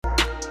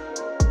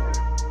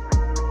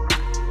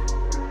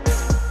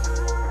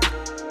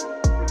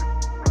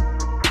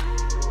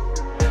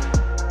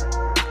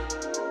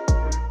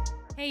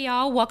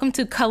welcome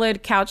to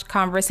Colored Couch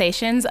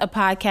Conversations, a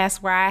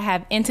podcast where I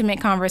have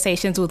intimate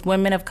conversations with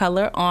women of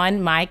color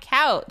on my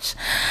couch.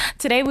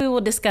 Today we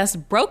will discuss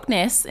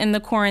brokenness in the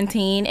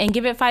quarantine and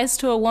give advice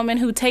to a woman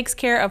who takes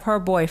care of her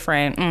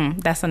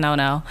boyfriend. That's a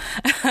no-no.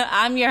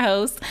 I'm your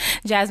host,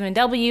 Jasmine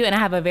W., and I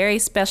have a very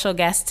special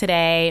guest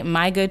today,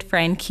 my good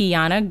friend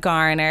Kiana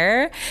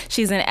Garner.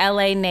 She's an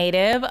LA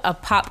native, a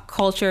pop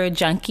culture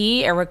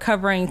junkie, a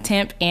recovering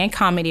temp, and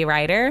comedy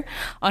writer.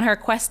 On her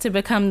quest to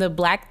become the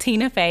Black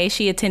Tina Fey,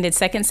 she attended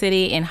Second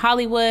City in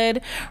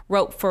Hollywood,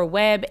 wrote for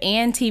web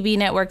and TV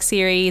network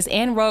series,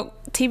 and wrote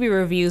TV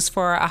reviews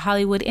for a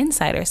Hollywood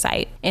Insider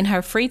site. In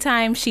her free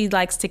time, she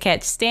likes to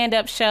catch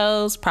stand-up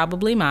shows,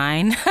 probably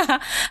mine,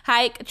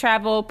 hike,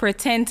 travel,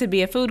 pretend to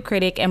be a food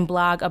critic, and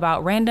blog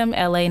about random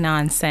LA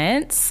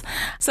nonsense.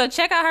 So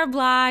check out her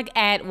blog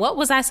at What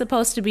Was I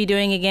Supposed to Be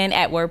Doing Again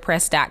at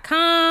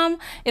WordPress.com.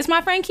 It's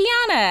my friend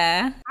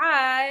Kiana.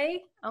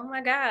 Hi. Oh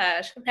my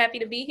gosh. I'm happy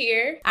to be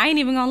here. I ain't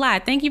even gonna lie.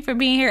 Thank you for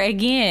being here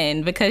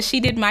again because she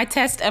did my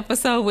test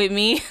episode with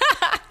me.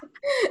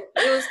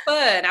 It was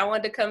fun. I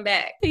wanted to come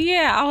back.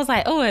 Yeah, I was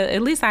like, oh,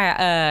 at least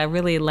I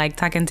really like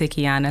talking to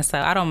Kiana, so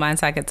I don't mind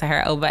talking to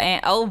her over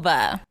and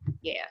over.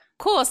 Yeah.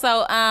 Cool.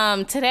 So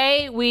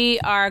today we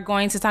are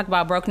going to talk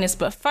about brokenness,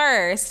 but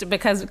first,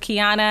 because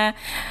Kiana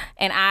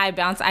and I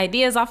bounce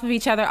ideas off of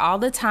each other all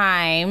the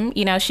time,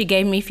 you know, she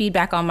gave me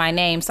feedback on my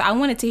name. So I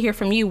wanted to hear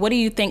from you. What do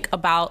you think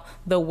about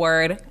the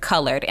word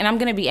colored? And I'm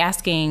going to be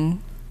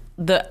asking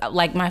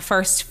my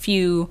first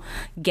few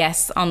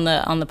guests on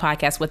the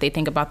podcast what they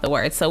think about the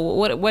word. So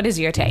what is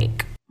your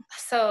take?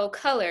 So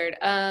colored,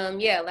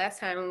 last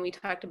time when we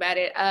talked about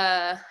it,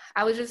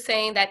 I was just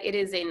saying that it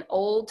is an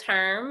old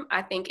term.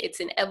 I think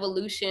it's an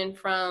evolution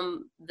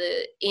from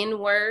the N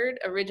word.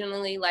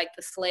 Originally, like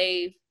the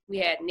slave, we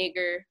had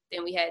nigger,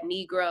 then we had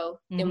Negro,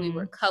 then we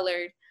were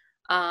colored.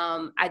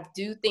 I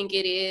do think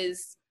it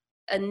is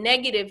a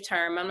negative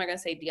term. I'm not going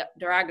to say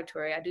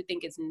derogatory. I do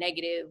think it's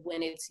negative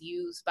when it's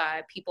used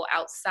by people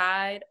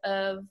outside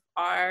of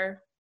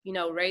our,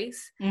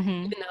 race,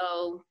 even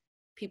though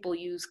people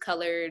use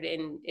colored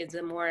and it's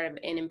a more of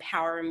an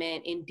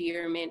empowerment,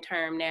 endearment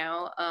term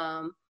now.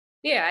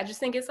 I just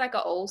think it's like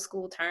an old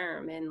school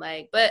term,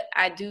 but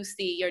I do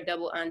see your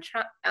double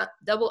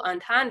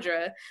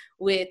entendre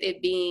with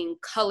it being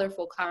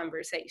colorful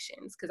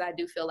conversations, because I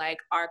do feel like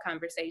our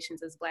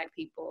conversations as Black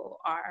people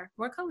are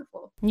more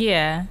colorful.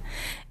 Yeah,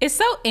 it's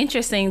so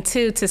interesting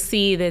too to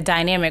see the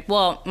dynamic.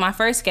 Well, my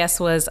first guess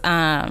was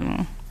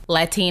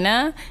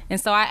Latina,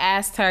 and so I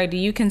asked her, do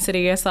you consider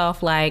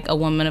yourself like a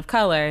woman of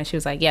color? And she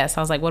was like, yes.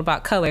 I was like, what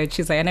about colored?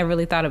 She was like, I never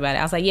really thought about it.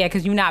 I was like, yeah,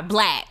 because you're not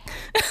Black.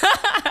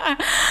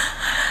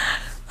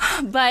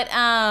 But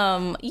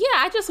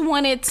I just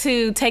wanted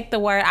to take the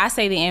word. I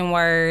say the N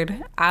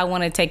word. I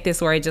want to take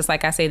this word just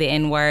like I say the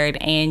N word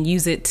and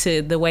use it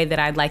to the way that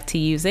I'd like to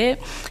use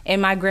it.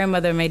 And my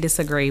grandmother may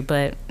disagree,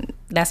 but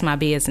that's my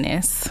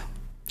business.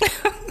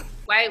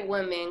 White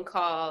women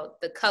call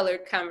the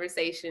colored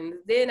conversations,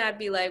 then I'd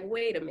be like,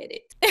 wait a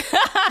minute.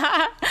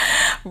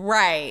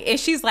 Right. And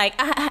she's like,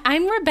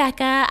 I'm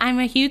Rebecca. I'm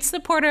a huge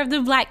supporter of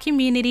the Black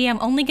community. I'm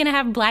only going to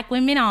have Black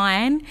women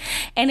on.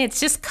 And it's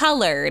just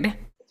colored.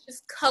 It's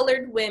just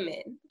colored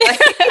women. That's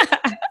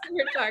what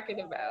we're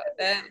talking about.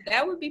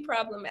 That would be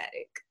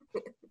problematic.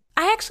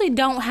 I actually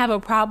don't have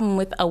a problem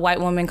with a white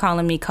woman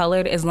calling me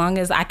colored as long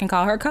as I can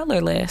call her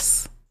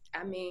colorless.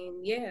 I mean,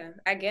 yeah,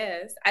 I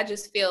guess. I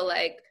just feel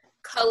like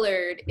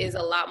colored is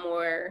a lot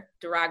more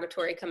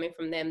derogatory coming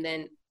from them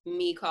than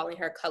me calling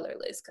her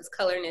colorless, because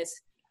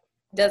colorness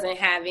doesn't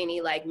have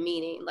any like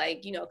meaning.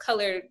 Like,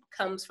 colored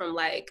comes from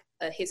like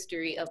a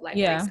history of like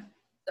race.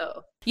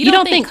 So you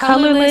don't think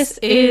colorless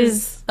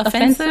is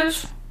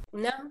offensive?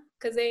 No,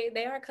 because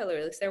they are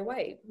colorless. They're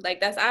white. Like,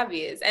 that's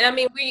obvious. And I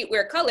mean,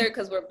 we're colored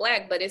because we're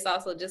Black, but it's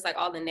also just like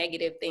all the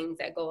negative things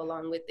that go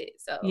along with it.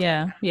 So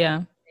yeah,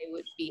 they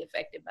would be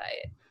affected by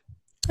it.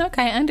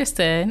 Okay,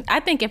 understood. I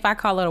think if I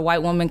call her a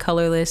white woman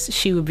colorless,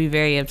 she would be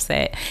very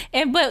upset.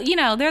 But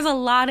there's a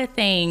lot of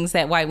things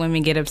that white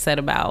women get upset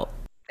about.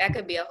 That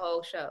could be a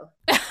whole show.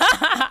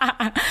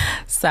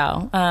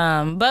 So,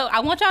 but I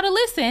want y'all to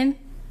listen.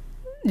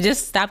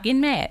 Just stop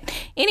getting mad.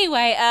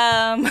 Anyway,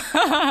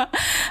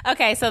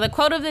 okay, so the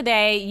quote of the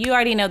day, you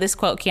already know this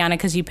quote, Kiana,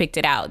 because you picked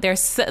it out.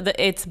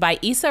 It's by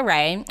Issa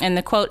Rae, and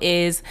the quote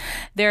is,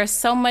 "There's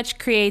so much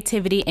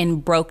creativity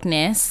in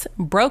brokenness.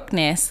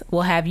 Brokenness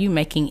will have you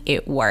making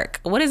it work."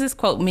 What does this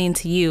quote mean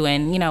to you,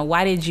 and,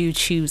 why did you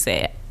choose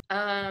it?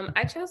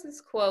 I chose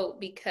this quote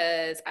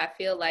because I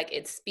feel like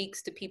it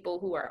speaks to people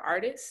who are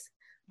artists.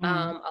 A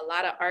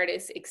lot of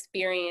artists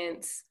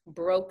experience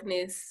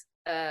brokenness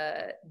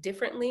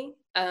differently,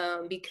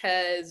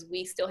 because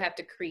we still have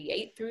to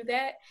create through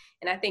that.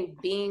 And I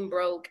think being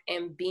broke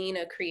and being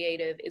a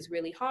creative is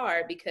really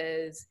hard,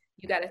 because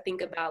you got to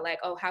think about like,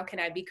 oh, how can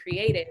I be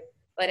creative?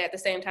 But at the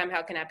same time,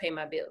 how can I pay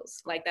my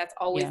bills? Like, that's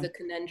always the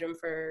conundrum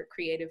for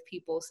creative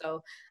people.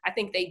 So I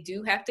think they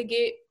do have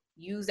to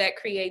use that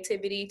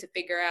creativity to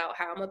figure out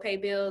how I'm gonna pay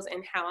bills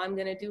and how I'm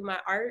gonna do my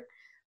art.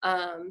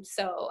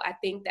 So I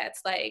think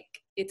that's like,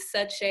 it's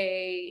such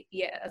a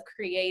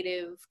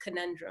creative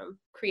conundrum.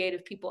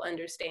 Creative people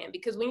understand,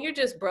 because when you're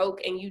just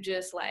broke and you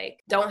just like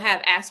don't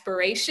have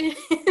aspirations,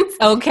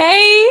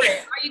 okay,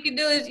 all you can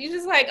do is you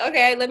just like,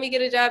 okay, let me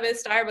get a job at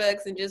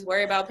Starbucks and just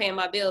worry about paying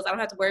my bills. I don't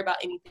have to worry about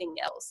anything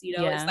else.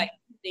 It's like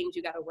things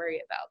you got to worry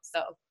about.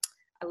 So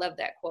I love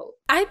that quote.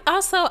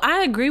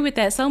 I agree with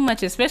that so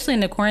much, especially in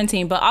the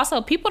quarantine, but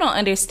also people don't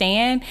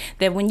understand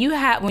that when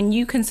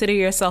you consider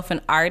yourself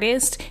an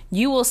artist,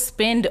 you will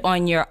spend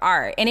on your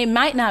art, and it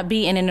might not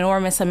be an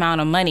enormous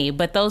amount of money,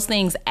 but those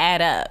things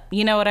add up.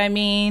 You know what I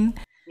mean?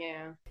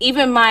 Yeah.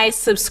 Even my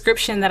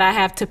subscription that I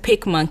have to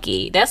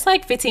PicMonkey, that's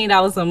like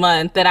 $15 a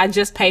month that I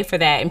just pay for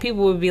that. And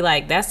people would be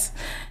like, that's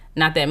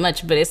not that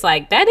much, but it's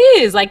like, that's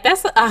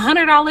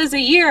 $100 a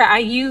year I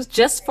use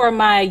just for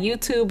my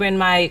YouTube and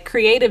my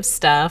creative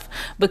stuff,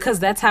 because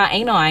that's how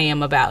anal I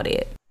am about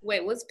it.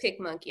 Wait, what's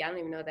PicMonkey? I don't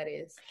even know what that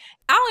is.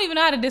 I don't even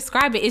know how to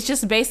describe it. It's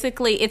just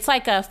basically, it's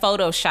like a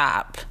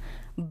Photoshop,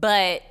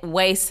 but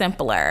way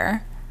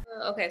simpler.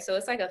 Okay, so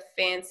it's like a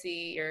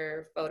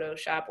fancier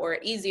Photoshop, or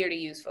easier to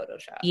use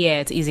Photoshop. Yeah,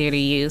 it's easier to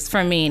use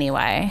for me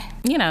anyway.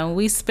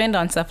 We spend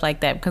on stuff like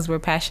that because we're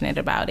passionate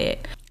about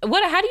it.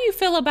 How do you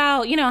feel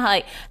about,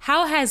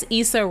 how has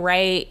Issa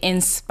Rae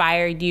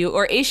inspired you,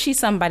 or is she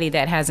somebody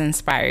that has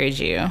inspired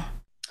you?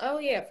 Oh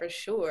yeah, for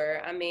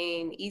sure. I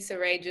mean, Issa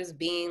Rae just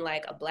being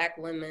like a Black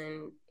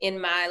woman in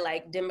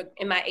my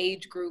in my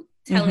age group,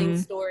 telling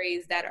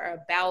stories that are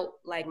about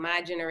like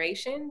my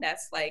generation,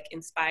 that's like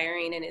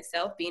inspiring in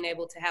itself. Being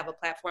able to have a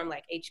platform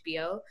like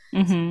HBO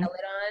to tell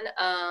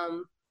it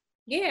on.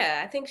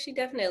 Yeah, I think she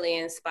definitely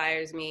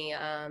inspires me.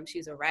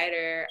 She's a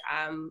writer.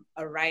 I'm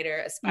a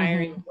writer,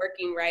 aspiring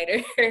working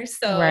writer.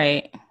 So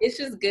right. It's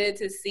just good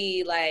to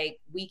see like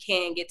we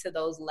can get to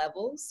those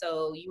levels.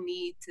 So you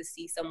need to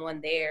see someone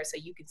there so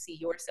you can see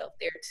yourself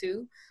there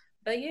too.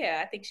 But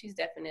yeah, I think she's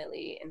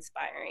definitely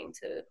inspiring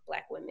to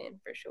Black women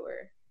for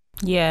sure.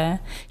 Yeah.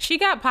 She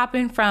got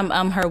popping from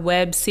her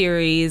web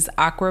series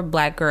Awkward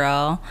Black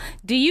Girl.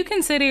 Do you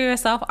consider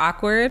yourself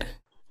awkward?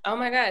 Oh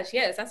my gosh,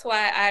 yes. That's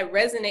why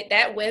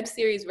that web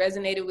series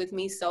resonated with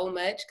me so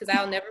much, because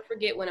I'll never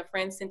forget when a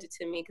friend sent it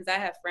to me, because I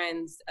have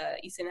friends,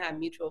 Issa and I have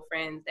mutual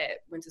friends that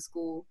went to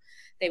school.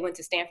 They went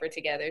to Stanford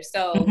together.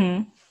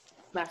 So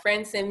my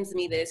friend sends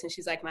me this and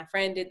she's like, my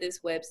friend did this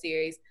web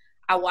series.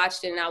 I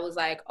watched it and I was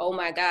like, oh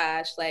my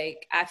gosh,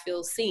 like I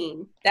feel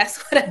seen. That's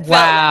what I felt.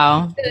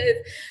 Wow. Like. Because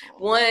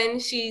one,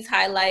 she's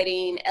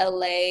highlighting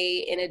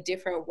LA in a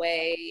different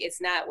way.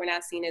 We're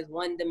not seen as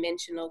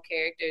one-dimensional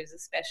characters,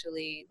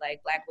 especially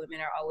like Black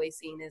women are always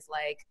seen as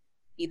like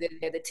either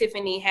they're the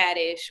Tiffany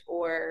Haddish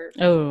or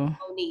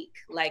Monique.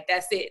 Like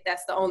that's it.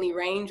 That's the only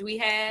range we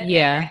had.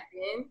 Yeah.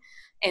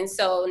 And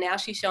so now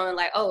she's showing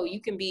like, oh, you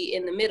can be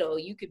in the middle.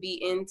 You could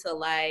be into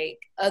like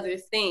other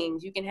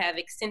things. You can have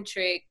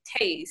eccentric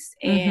tastes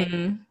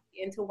and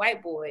into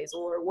white boys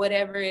or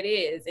whatever it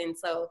is. And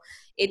so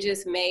it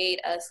just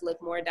made us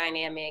look more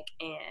dynamic.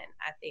 And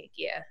I think,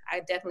 yeah, I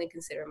definitely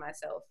consider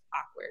myself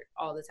awkward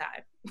all the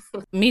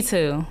time. Me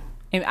too.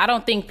 And I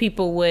don't think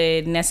people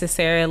would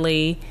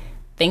necessarily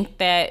think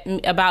that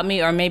about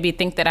me, or maybe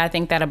think that I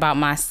think that about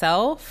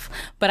myself,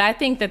 but I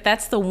think that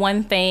that's the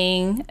one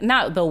thing,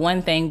 not the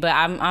one thing, but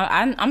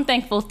I'm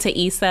thankful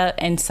to Issa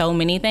and so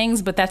many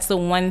things, but that's the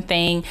one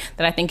thing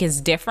that I think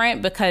is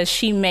different, because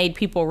she made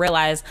people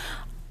realize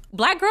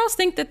Black girls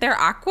think that they're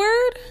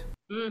awkward.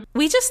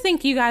 We just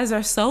think you guys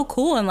are so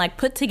cool and like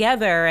put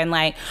together and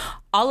like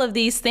all of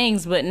these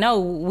things, but no,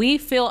 we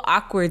feel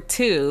awkward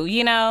too,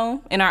 in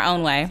our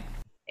own way.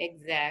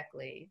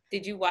 Exactly.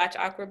 Did you watch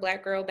Awkward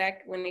Black Girl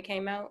back when it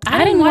came out?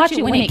 I didn't watch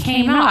it when it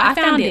came out. I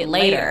found it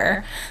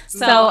later.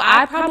 So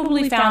I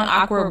probably found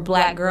Awkward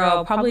Black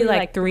Girl probably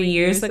like 3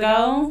 years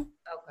ago.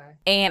 Okay.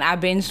 And I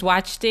binge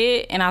watched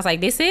it and I was like,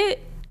 this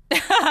it?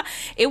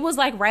 It was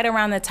like right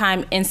around the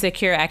time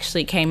Insecure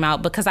actually came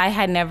out, because I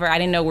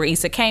didn't know where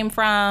Issa came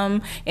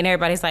from, and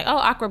everybody's like, oh,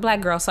 Awkward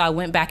Black Girl. So I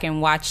went back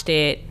and watched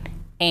it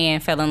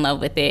and fell in love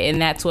with it.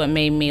 And that's what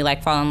made me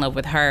like fall in love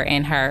with her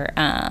and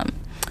her,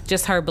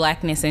 just her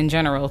Blackness in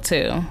general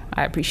too.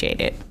 I appreciate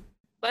it.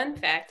 Fun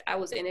fact, I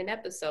was in an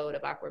episode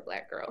of Awkward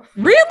Black Girl.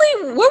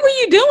 Really? What were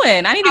you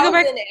doing? I need to go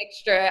back. I was an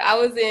extra.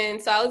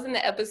 I was in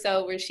the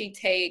episode where she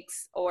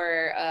takes,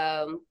 or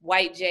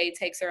White Jay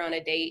takes her on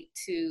a date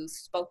to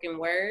spoken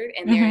word,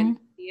 and they're in the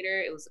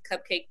theater. It was a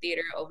Cupcake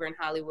Theater over in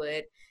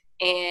Hollywood,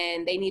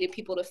 and they needed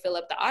people to fill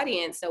up the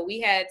audience. So we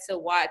had to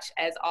watch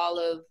as all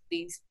of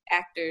these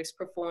actors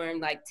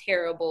performed like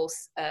terrible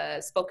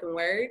spoken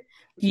word.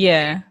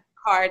 Yeah.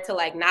 Hard to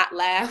like not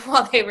laugh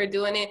while they were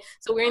doing it.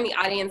 So we're in the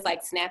audience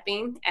like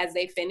snapping as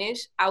they finish.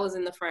 I was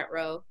in the front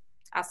row.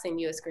 I'll send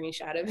you a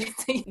screenshot of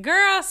it.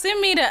 Girl, send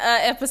me the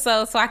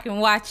episode so I can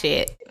watch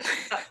it.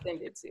 I'll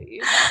send it to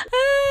you.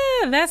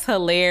 That's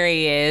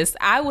hilarious.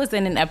 I was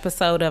in an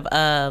episode of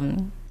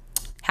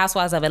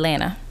Housewives of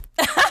Atlanta.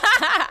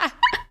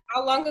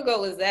 How long ago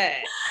was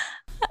that?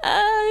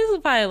 This was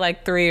probably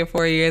like 3 or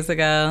 4 years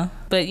ago.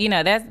 But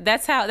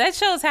that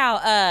shows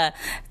how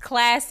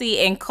classy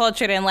and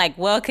cultured and like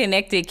well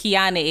connected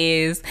Kiana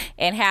is,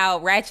 and how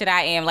ratchet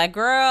I am. Like,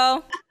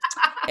 girl,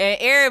 and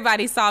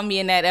everybody saw me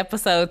in that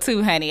episode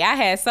too, honey. I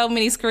had so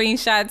many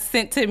screenshots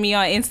sent to me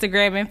on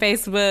Instagram and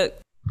Facebook.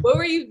 What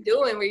were you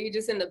doing? Were you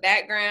just in the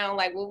background?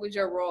 Like, what was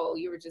your role?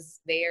 You were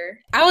just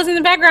there? I was in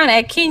the background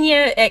at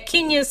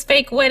Kenya's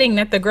fake wedding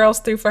that the girls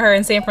threw for her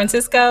in San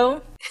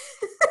Francisco.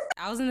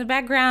 I was in the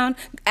background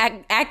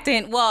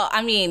acting. Well,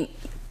 I mean,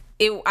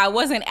 I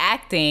wasn't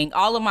acting.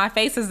 All of my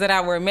faces that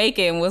I were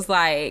making was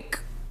like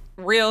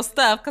real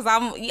stuff because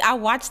I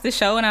watched the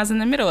show and I was in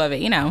the middle of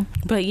it,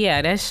 But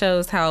yeah, that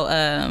shows how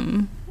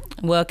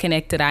well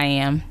connected I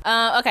am.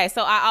 Okay,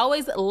 so I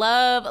always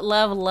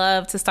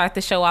love to start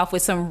the show off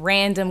with some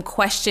random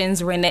questions.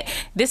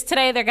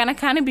 Today they're gonna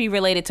kind of be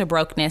related to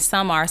brokenness.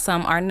 Some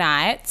are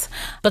not.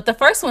 But the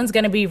first one's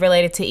gonna be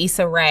related to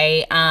Issa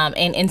Rae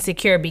and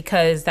Insecure,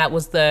 because that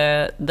was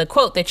the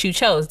quote that you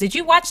chose. Did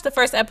you watch the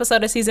first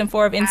episode of season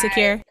 4 of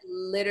Insecure? I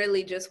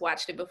literally just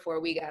watched it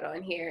before we got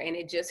on here, and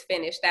it just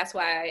finished. That's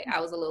why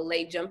I was a little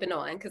late jumping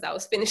on, because I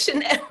was finishing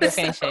the episode.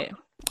 Finish it.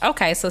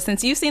 Okay, so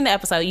since you've seen the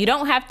episode, you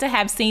don't have to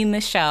have seen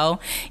the show,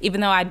 even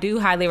though I do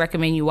highly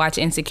recommend you watch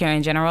Insecure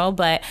in general.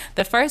 But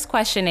the first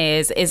question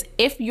is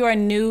if your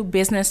new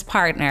business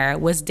partner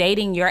was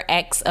dating your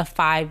ex of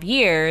 5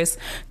 years,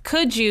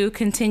 could you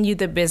continue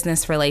the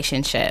business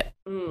relationship?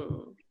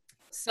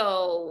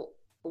 So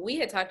we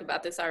had talked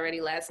about this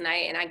already last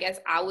night, and I guess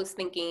I was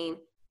thinking,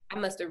 I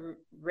must have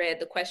read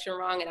the question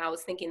wrong, and I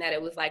was thinking that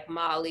it was like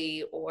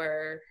Molly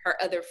or her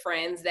other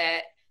friends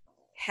that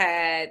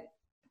had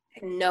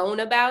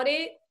known about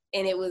it,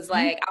 and it was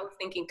like, I was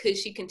thinking, could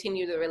she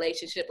continue the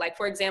relationship? Like,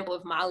 for example,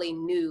 if Molly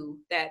knew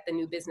that the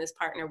new business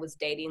partner was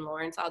dating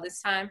Lawrence all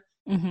this time.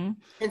 And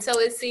so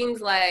it seems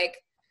like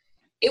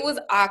it was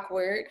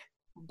awkward,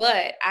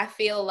 but I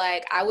feel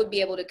like I would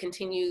be able to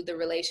continue the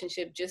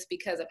relationship just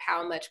because of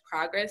how much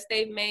progress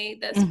they've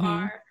made thus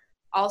far.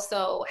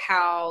 Also,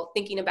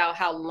 thinking about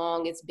how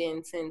long it's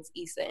been since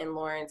Issa and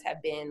Lawrence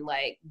have been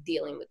like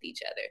dealing with each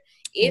other.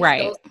 If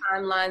those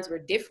timelines were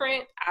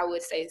different, I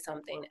would say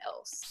something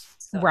else.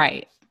 So,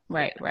 Right.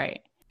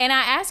 And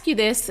I ask you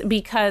this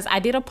because I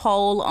did a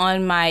poll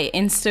on my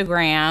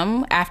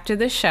Instagram after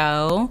the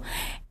show,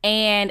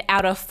 and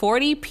out of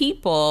 40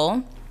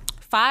 people,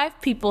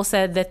 5 people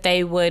said that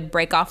they would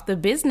break off the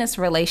business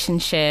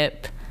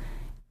relationship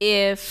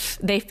if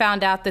they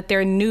found out that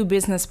their new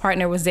business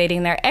partner was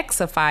dating their ex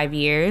of 5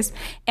 years.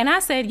 And I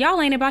said, y'all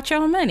ain't about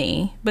your own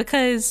money,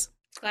 because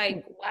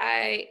like,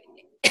 why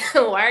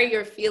are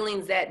your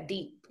feelings that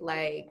deep?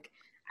 Like,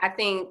 I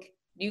think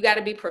you got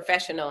to be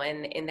professional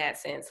in that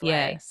sense.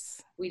 Like,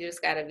 yes, we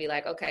just got to be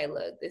like, okay,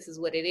 look, this is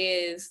what it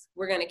is.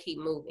 We're going to keep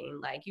moving.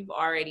 Like, you've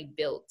already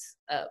built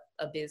up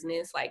a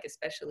business, like,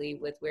 especially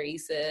with where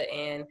Issa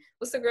and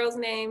what's the girl's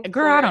name?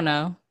 Girl, I don't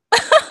know.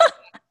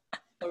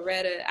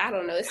 Loretta, I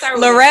don't know. It started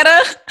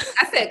Loretta?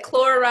 I said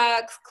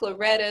Clorox,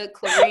 Claretta,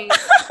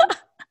 Clarice,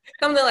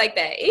 something like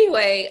that.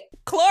 Anyway.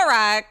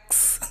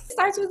 Clorox. It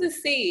starts with a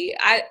C.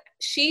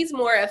 She's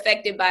more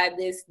affected by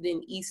this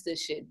than Issa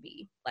should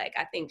be. Like,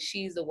 I think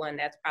she's the one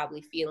that's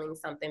probably feeling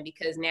something,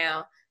 because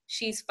now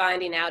she's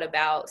finding out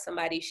about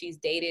somebody she's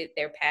dated,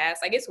 their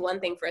past. Like, it's one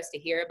thing for us to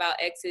hear about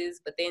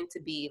exes, but then to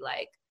be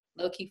like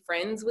low-key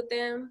friends with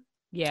them.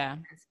 Yeah.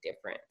 That's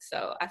different.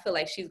 So I feel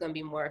like she's going to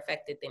be more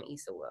affected than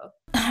Issa will.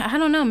 I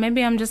don't know.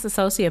 Maybe I'm just a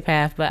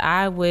sociopath, but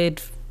I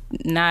would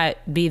not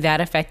be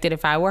that affected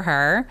if I were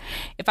her.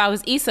 If I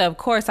was Issa, of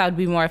course, I would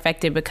be more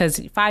affected,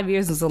 because 5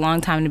 years is a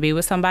long time to be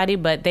with somebody,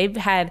 but they've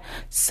had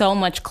so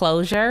much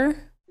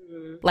closure.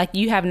 Like,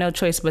 you have no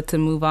choice but to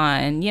move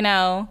on,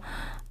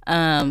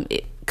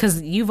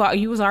 because you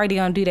was already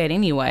going to do that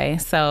anyway.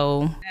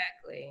 So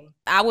exactly.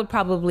 I would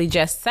probably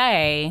just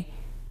say,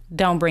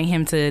 don't bring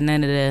him to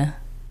none of the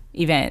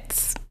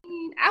events.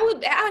 I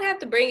would have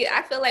to bring it.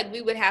 I feel like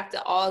we would have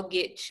to all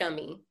get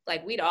chummy.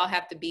 Like, we'd all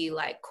have to be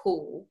like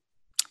cool.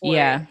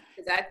 Yeah.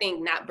 Because I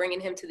think not bringing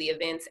him to the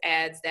events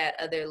adds that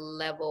other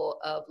level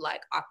of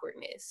like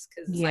awkwardness.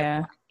 Because like, why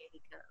can't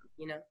he come?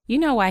 You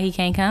know why he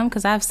can't come?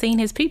 Because I've seen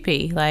his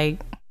pee-pee. Like,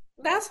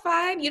 that's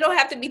fine. You don't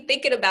have to be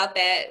thinking about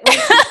that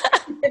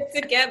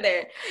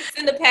together. It's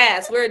in the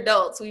past. We're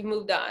adults. We've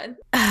moved on.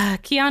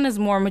 Kiana's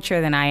more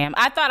mature than I am.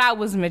 I thought I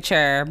was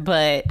mature,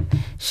 but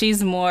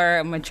she's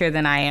more mature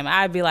than I am.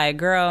 I'd be like,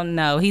 girl,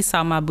 no, he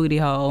saw my booty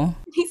hole.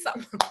 He saw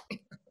my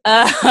booty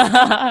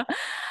hole.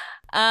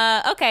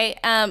 Okay.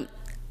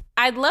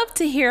 I'd love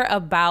to hear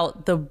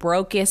about the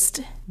brokest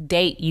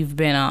date you've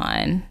been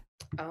on.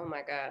 Oh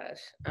my gosh.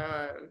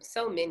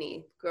 So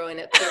many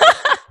growing up.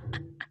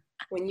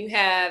 When you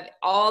have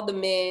all the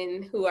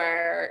men who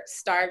are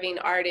starving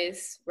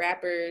artists,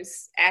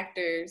 rappers,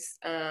 actors,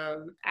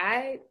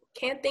 I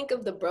can't think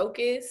of the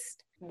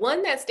brokest.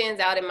 One that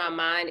stands out in my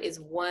mind is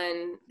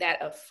one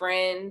that a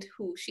friend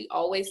who she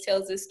always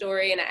tells this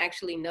story, and I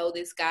actually know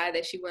this guy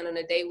that she went on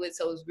a date with,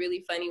 so it was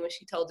really funny when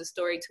she told the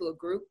story to a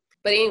group.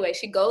 But anyway,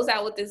 she goes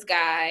out with this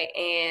guy,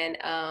 and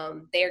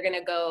they're going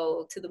to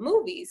go to the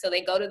movies. So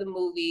they go to the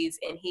movies,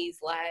 and he's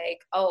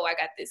like, oh, I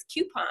got this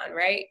coupon,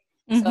 right?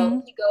 Mm-hmm.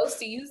 So he goes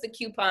to use the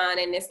coupon,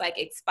 and it's like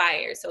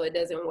expired, so it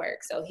doesn't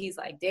work. So he's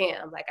like,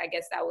 damn, like, I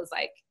guess that was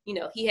like, you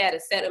know, he had a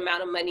set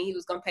amount of money he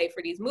was going to pay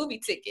for these movie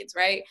tickets,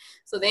 right?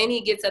 So then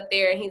he gets up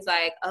there, and he's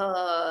like,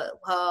 how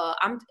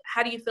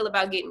do you feel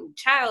about getting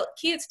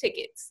kids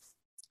tickets?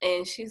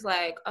 And she's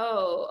like,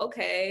 oh,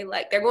 okay.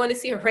 Like, they're going to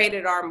see a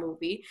rated R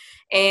movie.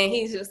 And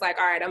he's just like,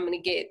 all right, I'm going to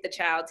get the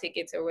child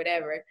tickets or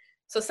whatever.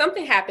 So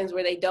something happens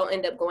where they don't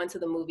end up going to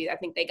the movie. I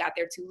think they got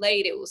there too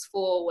late. It was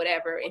full,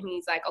 whatever. And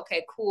he's like,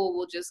 okay, cool.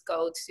 We'll just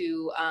go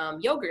to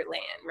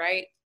Yogurtland,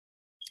 right?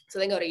 So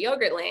they go to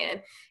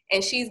Yogurtland,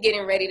 and she's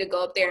getting ready to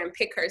go up there and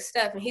pick her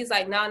stuff. And he's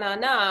like,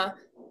 nah.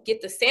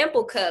 Get the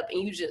sample cup,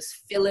 and you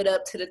just fill it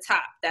up to the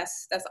top.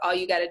 That's all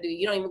you got to do.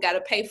 You don't even got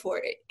to pay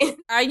for it.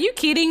 Are you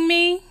kidding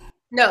me?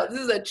 No, this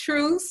is a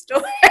true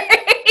story.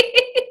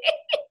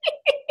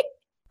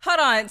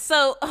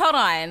 Hold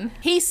on.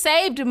 He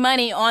saved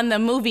money on the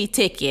movie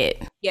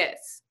ticket.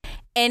 Yes.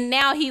 And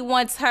now he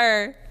wants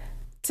her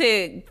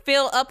to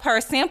fill up her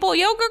sample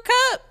yogurt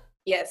cup?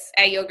 Yes,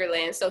 at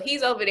Yogurtland. So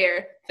he's over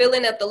there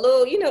filling up the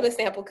little, you know, the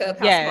sample cup,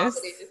 how yes.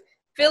 small it is.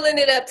 Filling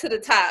it up to the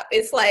top.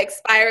 It's like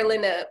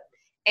spiraling up.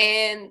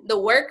 And the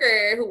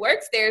worker who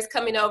works there is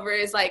coming over,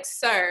 is like,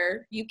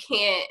 sir, you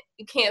can't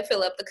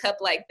fill up the cup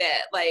like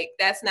that. Like,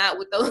 that's not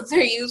what those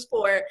are used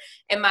for.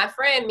 And my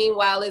friend,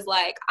 meanwhile, is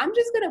like, I'm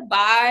just going to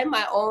buy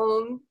my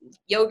own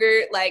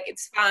yogurt. Like,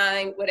 it's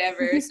fine,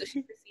 whatever. So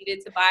she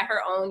proceeded to buy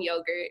her own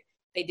yogurt.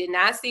 They did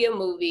not see a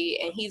movie.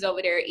 And he's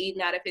over there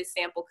eating out of his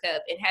sample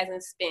cup and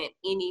hasn't spent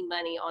any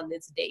money on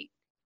this date.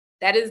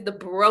 That is the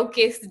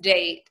brokest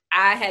date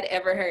I had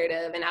ever heard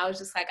of. And I was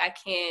just like, I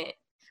can't.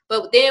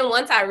 But then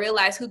once I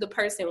realized who the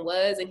person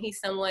was, and he's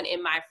someone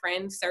in my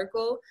friend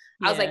circle,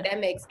 I was like,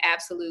 that makes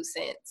absolute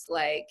sense.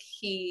 Like,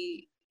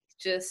 he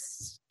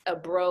just a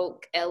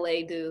broke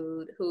LA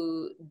dude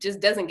who just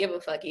doesn't give a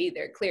fuck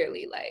either,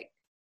 clearly. Like,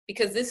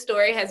 because this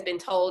story has been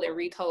told and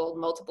retold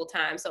multiple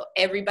times, so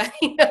everybody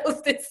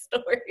knows this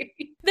story.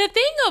 The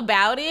thing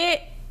about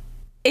it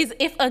is,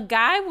 if a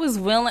guy was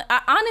willing,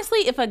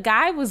 honestly, if a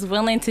guy was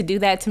willing to do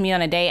that to me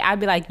on a date, I'd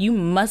be like, you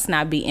must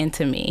not be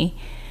into me.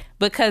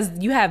 Because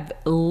you have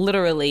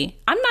literally,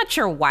 I'm not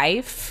your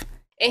wife.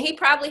 And he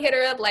probably hit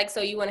her up like, so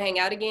you want to hang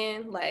out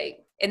again?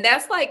 Like, and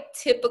that's like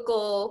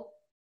typical,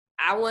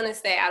 I want to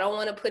say, I don't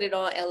want to put it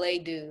on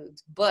LA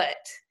dudes,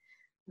 but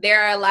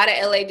there are a lot of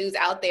LA dudes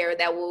out there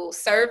that will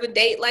serve a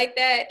date like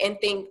that and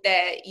think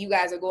that you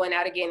guys are going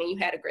out again and you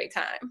had a great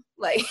time.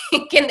 Like,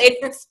 can they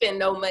spend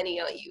no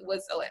money on you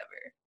whatsoever?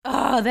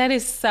 Oh, that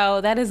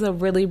is a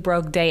really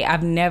broke date.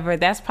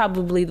 That's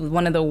probably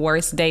one of the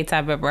worst dates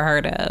I've ever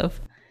heard of.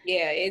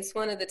 Yeah, it's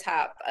one of the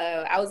top.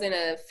 I was in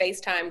a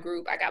FaceTime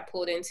group I got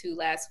pulled into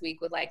last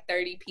week with like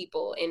 30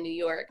 people in New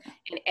York,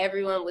 and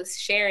everyone was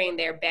sharing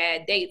their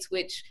bad dates,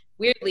 which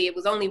weirdly, it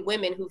was only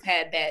women who've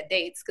had bad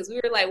dates, because we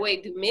were like,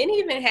 wait, do men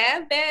even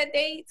have bad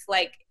dates?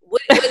 Like,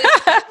 what is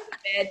a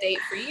bad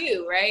date for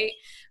you, right?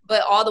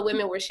 But all the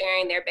women were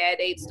sharing their bad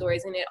date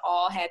stories, and it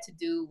all had to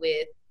do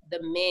with the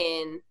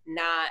men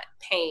not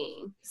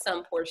paying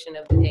some portion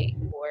of the date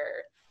for.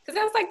 Because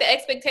that was like the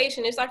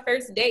expectation. It's our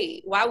first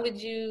date. Why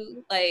would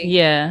you like?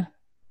 Yeah.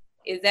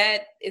 Is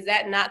that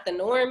not the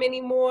norm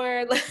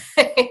anymore?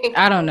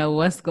 I don't know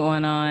what's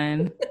going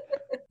on.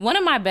 One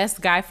of my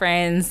best guy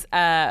friends,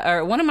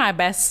 or one of my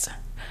best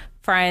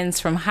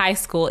friends from high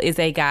school is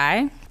a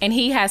guy, and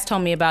he has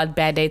told me about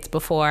bad dates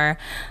before.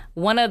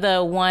 One of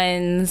the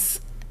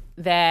ones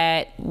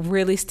that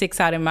really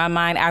sticks out in my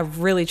mind, I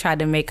really tried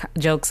to make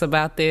jokes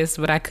about this,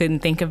 but I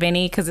couldn't think of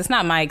any because it's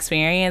not my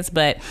experience,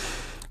 but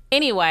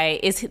anyway,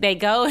 they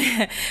go,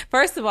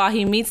 first of all,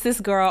 he meets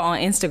this girl on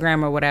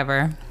Instagram or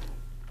whatever.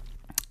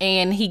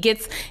 And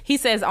he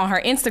says on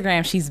her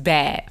Instagram, she's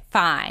bad,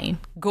 fine,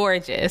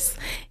 gorgeous.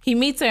 He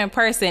meets her in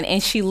person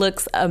and she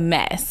looks a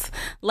mess.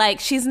 Like,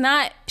 she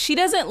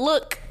doesn't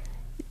look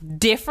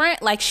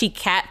different, like she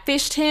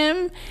catfished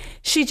him.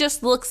 She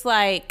just looks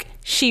like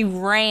she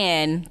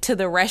ran to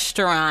the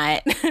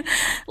restaurant,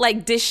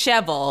 like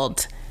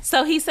disheveled.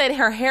 So he said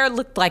her hair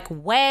looked like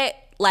wet.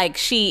 Like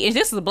and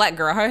this is a black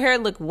girl, her hair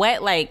looked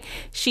wet, like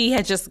she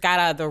had just got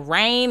out of the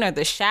rain or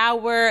the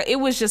shower. It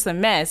was just a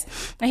mess.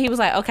 And he was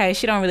like, okay,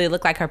 she don't really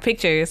look like her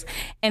pictures.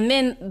 And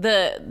then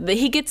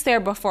he gets there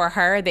before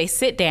her. They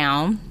sit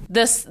down.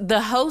 The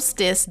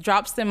hostess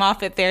drops them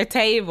off at their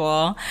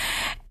table.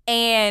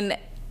 And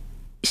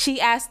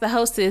she asked the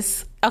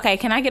hostess, okay,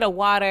 can I get a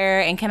water?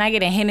 And can I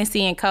get a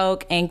Hennessy and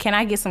Coke? And can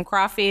I get some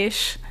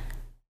crawfish?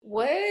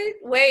 What?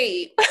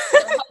 Wait.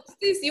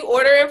 You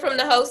ordering from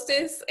the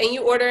hostess and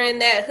you ordering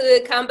that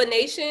hood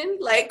combination?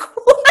 Like,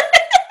 what?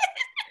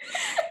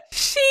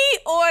 She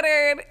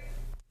ordered,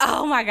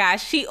 oh my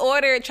gosh,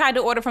 tried to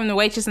order from the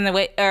waitress and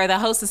the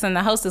hostess, and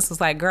the hostess was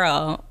like,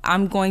 girl,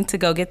 I'm going to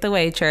go get the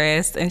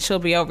waitress and she'll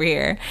be over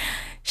here.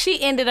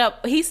 She ended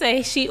up, he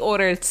said she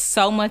ordered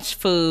so much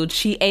food.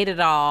 She ate it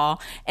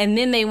all. And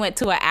then they went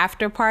to an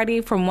after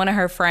party from one of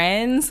her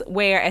friends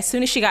where as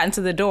soon as she got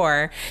into the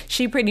door,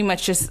 she pretty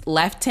much just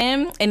left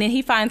him. And then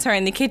he finds her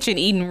in the kitchen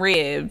eating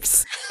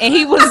ribs. And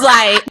he was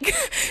like,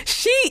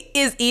 she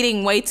is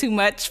eating way too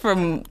much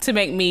to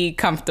make me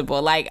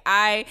comfortable. Like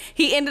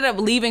he ended up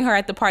leaving her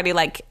at the party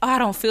like, oh, I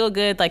don't feel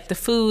good. Like the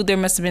food, there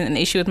must have been an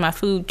issue with my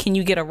food. Can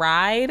you get a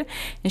ride?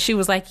 And she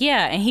was like,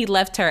 yeah. And he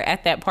left her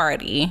at that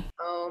party.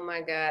 Oh my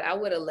God, I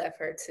would have left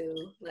her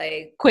too.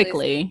 Like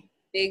quickly. Listen,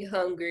 big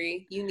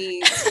hungry. You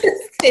need to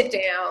sit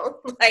down.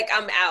 Like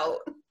I'm out.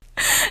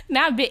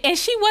 Not big, and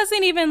she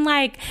wasn't even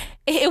like.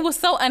 It was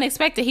so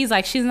unexpected. He's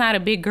like, she's not a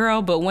big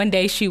girl, but one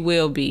day she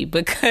will be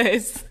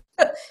because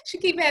she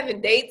keep having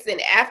dates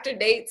and after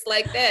dates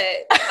like that.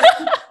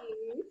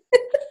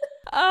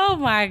 Oh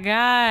my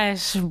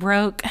gosh,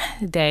 broke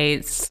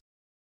dates.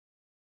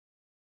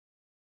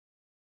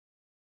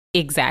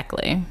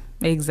 Exactly.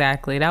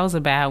 That was a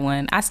bad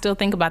one. I still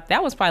think about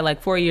that. Was probably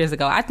like 4 years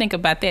ago. I think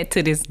about that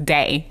to this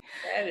day.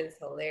 That is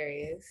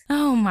hilarious.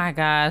 Oh my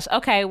gosh.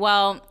 Okay,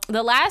 well,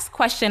 the last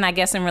question I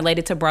guess in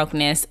related to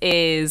brokenness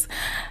is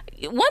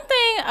one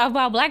thing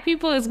about Black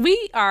people is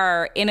we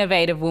are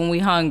innovative when we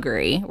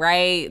hungry,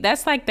 right?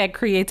 That's like that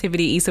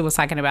creativity Issa was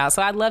talking about.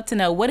 So I'd love to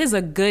know, what is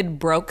a good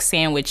broke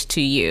sandwich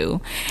to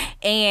you?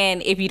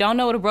 And if you don't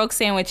know what a broke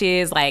sandwich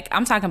is, like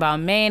I'm talking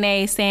about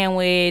mayonnaise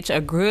sandwich,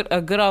 a good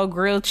old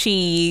grilled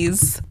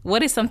cheese.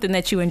 What is something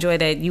that you enjoy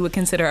that you would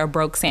consider a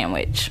broke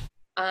sandwich?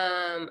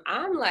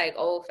 I'm like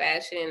old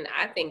fashioned.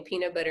 I think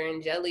peanut butter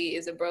and jelly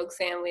is a broke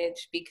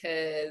sandwich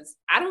because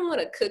I don't want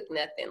to cook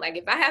nothing. Like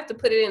if I have to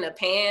put it in a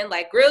pan,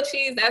 like grilled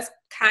cheese, that's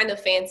kind of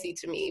fancy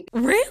to me.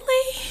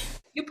 Really?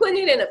 You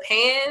putting it in a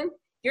pan,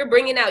 you're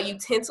bringing out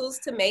utensils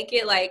to make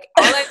it. Like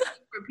all I need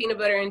for peanut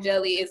butter and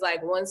jelly is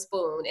like 1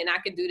 spoon, and I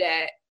could do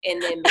that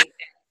and then make that.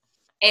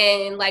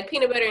 And like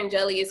peanut butter and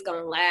jelly is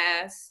gonna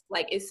last.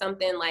 Like it's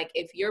something like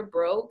if you're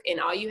broke and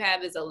all you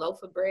have is a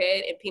loaf of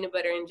bread and peanut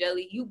butter and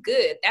jelly, you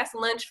good. That's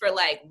lunch for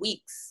like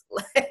weeks.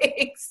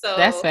 Like so.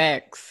 That's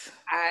facts.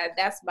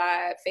 That's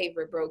my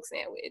favorite broke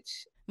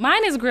sandwich.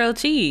 Mine is grilled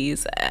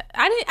cheese.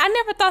 I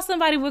never thought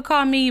somebody would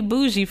call me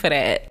bougie for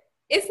that.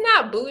 It's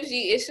not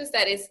bougie. It's just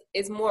that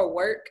it's more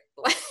work.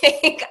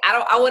 Like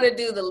I want to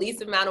do the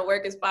least amount of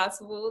work as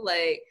possible.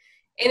 Like.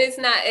 And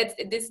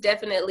it's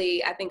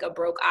definitely, I think, a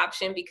broke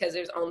option because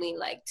there's only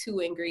like 2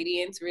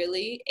 ingredients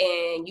really,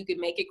 and you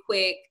can make it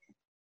quick.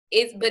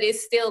 But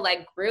it's still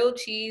like grilled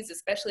cheese,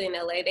 especially in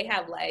LA. They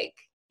have like,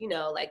 you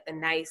know, like the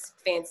nice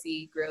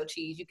fancy grilled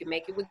cheese. You can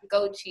make it with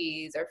goat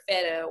cheese or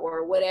feta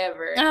or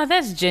whatever. Oh,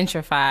 that's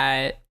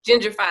gentrified.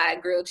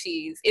 Gentrified grilled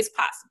cheese. It's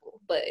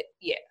possible, but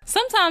yeah.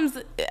 Sometimes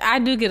I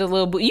do get a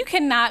little, you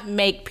cannot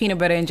make peanut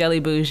butter and jelly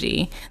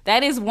bougie.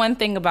 That is one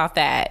thing about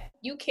that.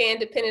 You can,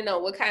 depending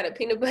on what kind of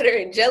peanut butter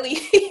and jelly.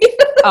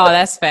 Oh,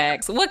 that's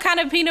facts. What kind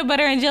of peanut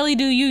butter and jelly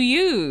do you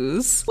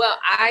use? Well,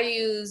 I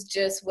use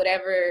just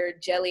whatever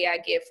jelly I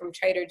get from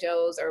Trader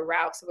Joe's or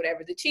Ralph's or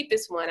whatever. The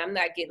cheapest one. I'm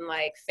not getting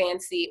like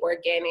fancy,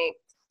 organic,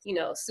 you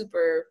know,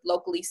 super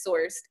locally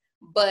sourced.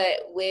 But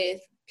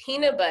with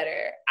peanut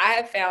butter, I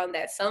have found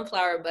that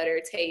sunflower butter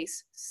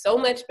tastes so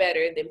much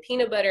better than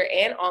peanut butter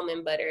and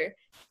almond butter.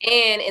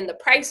 And in the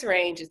price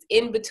range, it's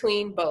in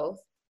between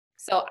both.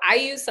 So I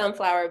use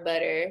sunflower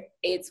butter.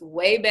 It's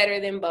way better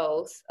than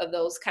both of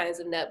those kinds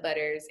of nut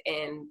butters,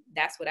 and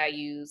that's what I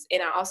use.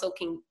 And I also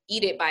can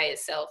eat it by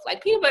itself.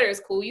 Like peanut butter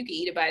is cool. You can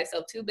eat it by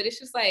itself too, but it's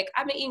just like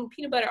I've been eating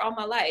peanut butter all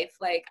my life.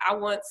 Like I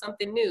want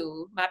something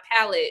new. My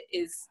palate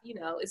is, you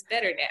know, it's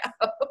better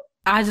now.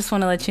 I just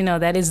want to let you know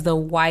that is the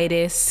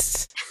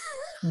whitest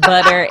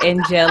butter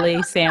and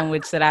jelly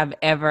sandwich that I've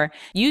ever.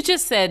 You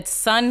just said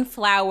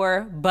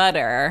sunflower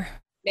butter.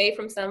 Made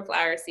from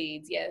sunflower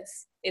seeds,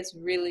 yes. It's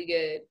really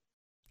good.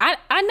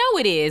 I know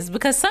it is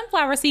because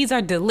sunflower seeds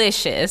are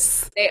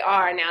delicious. They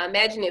are. Now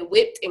imagine it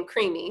whipped and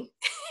creamy.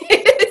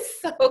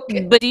 It's so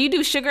good. But do you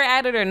do sugar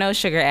added or no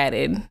sugar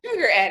added?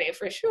 Sugar added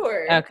for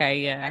sure. Okay,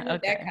 yeah. I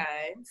need that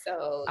kind.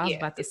 So I was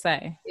about to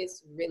say.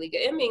 It's really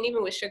good. I mean,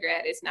 even with sugar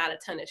added, it's not a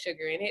ton of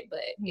sugar in it, but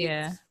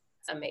it's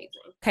amazing.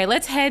 Okay,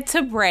 let's head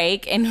to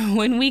break. And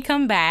when we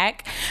come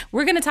back,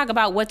 we're going to talk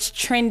about what's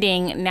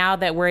trending now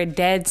that we're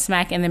dead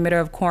smack in the middle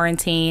of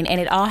quarantine.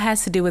 And it all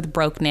has to do with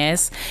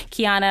brokenness.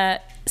 Kiana,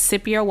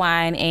 sip your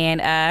wine,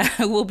 and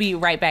we'll be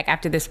right back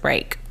after this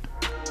break.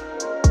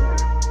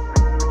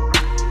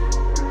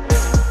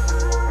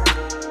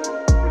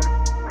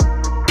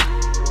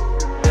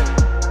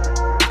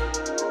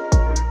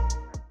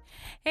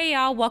 Hey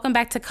y'all, welcome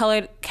back to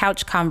Colored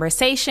Couch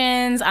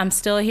Conversations. I'm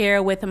still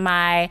here with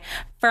my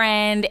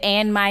friend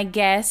and my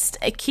guest,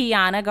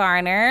 Kiana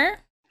Garner.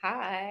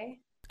 Hi.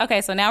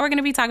 Okay, so now we're going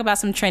to be talking about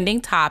some trending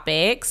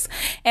topics,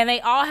 and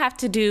they all have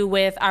to do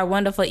with our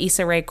wonderful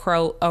Issa Rae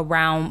quote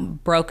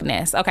around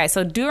brokenness. Okay,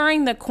 so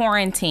during the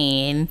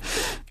quarantine,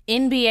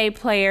 NBA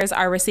players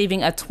are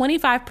receiving a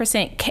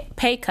 25%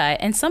 pay cut,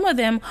 and some of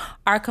them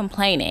are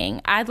complaining.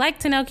 I'd like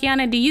to know,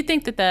 Kiana, do you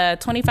think that the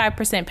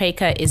 25% pay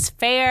cut is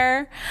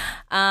fair?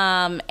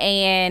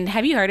 And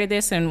have you heard of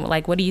this? And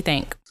like, what do you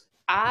think?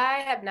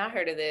 I have not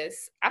heard of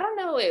this. I don't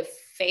know if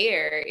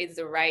fair is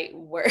the right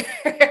word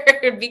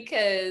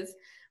because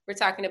we're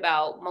talking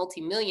about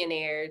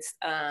multimillionaires.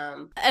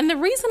 And the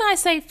reason I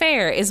say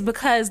fair is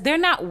because they're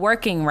not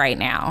working right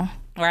now,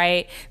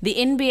 right? The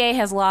NBA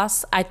has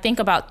lost, I think,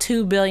 about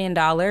 $2 billion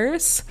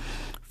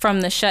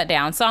from the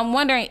shutdown. So I'm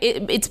wondering,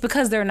 it's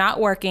because they're not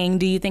working.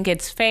 Do you think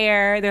it's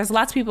fair? There's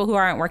lots of people who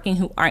aren't working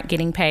who aren't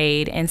getting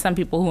paid, and some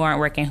people who aren't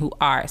working who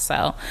are.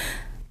 So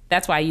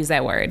that's why I use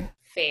that word.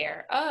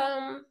 Fair.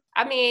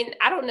 I mean,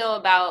 I don't know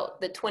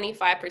about the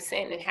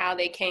 25% and how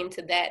they came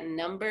to that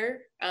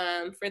number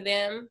for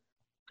them.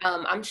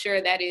 I'm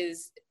sure that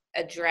is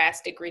a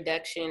drastic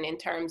reduction in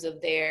terms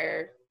of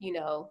their,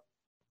 what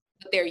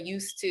they're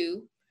used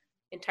to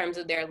in terms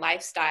of their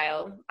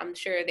lifestyle. I'm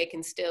sure they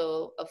can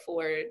still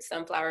afford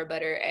sunflower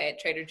butter at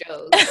Trader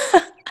Joe's.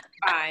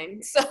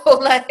 Fine. So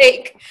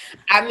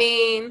I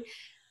mean,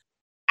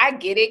 I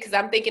get it, because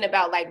I'm thinking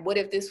about like, what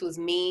if this was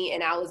me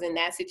and I was in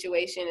that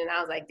situation and I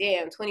was like,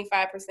 damn,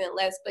 25%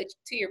 less. But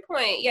to your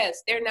point,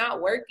 yes, they're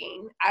not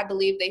working. I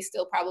believe they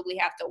still probably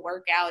have to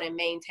work out and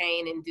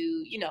maintain and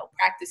do,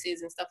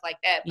 practices and stuff like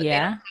that. But they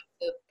don't have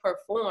to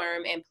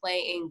perform and play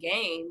in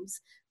games.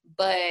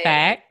 But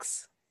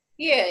facts.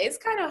 Yeah, it's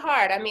kind of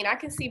hard. I mean, I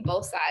can see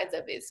both sides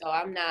of it. So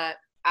I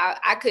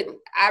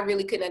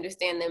really couldn't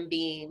understand them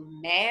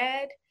being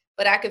mad.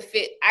 But I could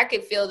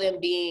feel them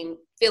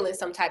feeling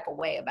some type of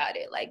way about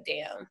it. Like,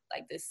 damn,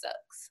 like this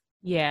sucks.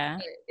 Yeah.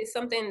 But it's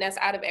something that's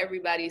out of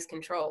everybody's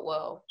control.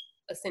 Well,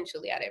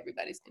 essentially out of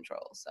everybody's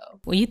control. So.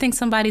 Well, you think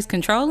somebody's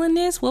controlling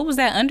this? What was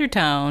that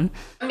undertone?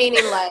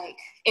 Meaning, like,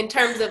 in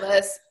terms of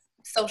us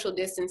social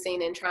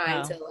distancing and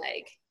trying to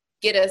like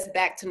get us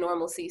back to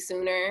normalcy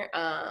sooner.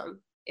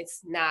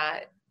 It's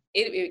not.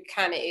 It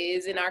kind of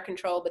is in our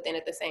control, but then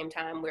at the same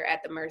time, we're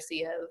at the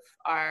mercy of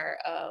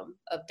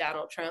of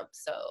Donald Trump.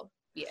 So.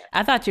 Yeah.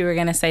 I thought you were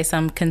going to say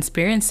some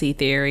conspiracy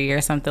theory or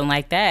something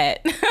like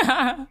that.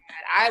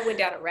 I went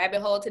down a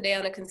rabbit hole today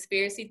on a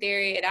conspiracy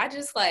theory, and I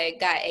just like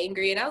got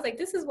angry, and I was like,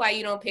 this is why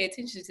you don't pay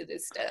attention to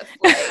this stuff.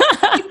 Like,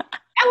 it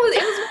was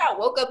when I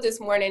woke up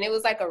this morning. It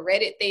was like a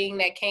Reddit thing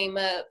that came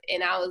up,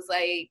 and I was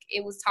like,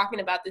 it was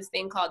talking about this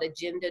thing called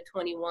Agenda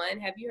 21.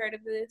 Have you heard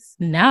of this?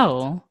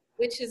 No.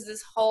 Which is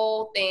this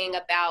whole thing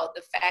about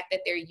the fact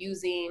that they're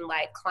using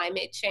like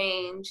climate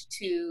change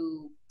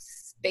to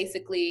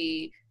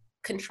basically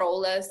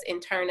control us and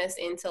turn us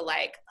into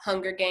like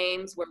Hunger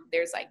Games, where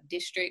there's like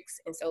districts,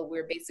 and so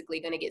we're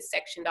basically going to get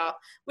sectioned off,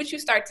 which you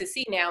start to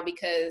see now,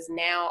 because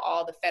now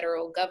all the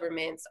federal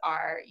governments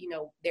are,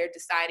 they're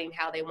deciding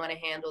how they want to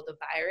handle the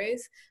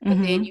virus.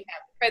 But then you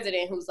have the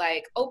president who's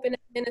like, open up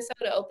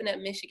Minnesota, open up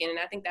Michigan. And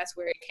I think that's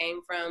where it came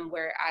from,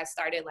 where I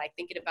started like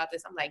thinking about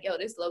this. I'm like, yo,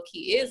 this low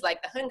key is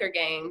like the Hunger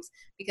Games,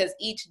 because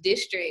each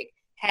district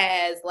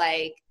has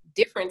like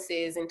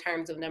differences in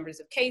terms of numbers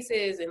of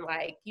cases and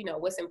like,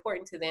 what's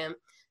important to them.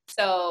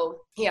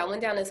 So yeah, I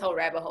went down this whole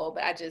rabbit hole,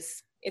 but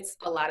it's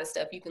a lot of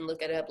stuff. You can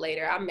look it up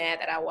later. I'm mad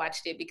that I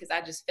watched it because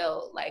I just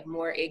felt like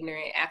more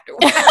ignorant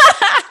afterwards.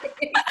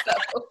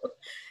 So,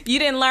 you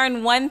didn't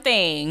learn one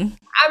thing.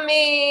 I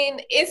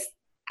mean, it's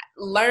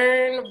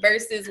learn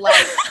versus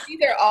like,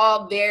 these are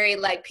all very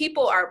like,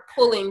 people are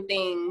pulling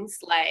things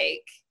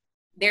like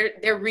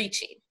they're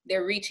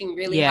reaching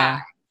really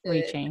high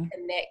to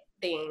connect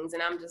things,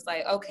 and I'm just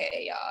like,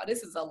 okay, y'all,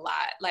 this is a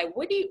lot. Like,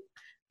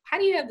 how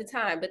do you have the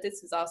time? But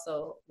this is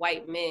also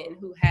white men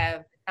who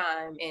have the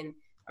time and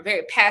are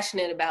very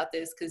passionate about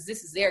this because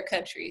this is their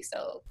country.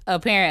 So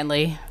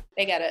apparently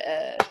they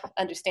gotta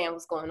understand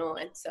what's going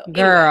on. So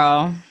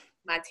girl, anyway,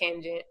 my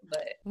tangent,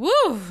 but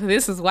woo,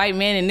 this is white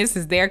men and this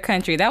is their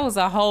country. That was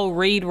a whole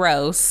Reed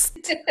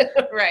roast.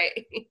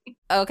 Right.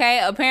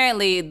 Okay,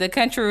 apparently the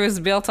country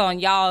was built on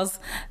y'all's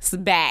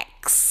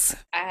backs.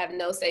 I have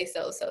no say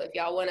so. So if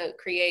y'all want to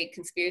create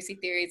conspiracy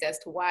theories as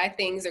to why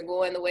things are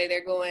going the way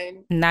they're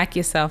going, knock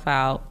yourself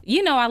out.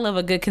 I love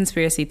a good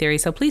conspiracy theory,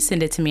 so please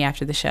send it to me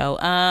after the show.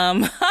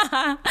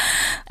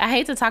 I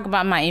hate to talk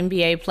about my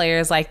NBA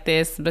players like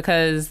this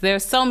because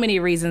there's so many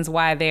reasons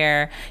why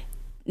they're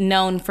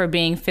known for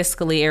being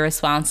fiscally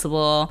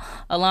irresponsible,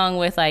 along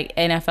with like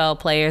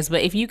NFL players.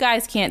 But if you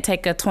guys can't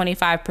take a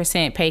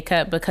 25% pay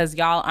cut because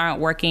y'all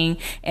aren't working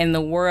and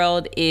the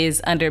world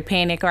is under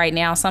panic right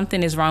now,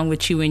 something is wrong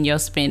with you and your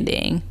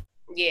spending.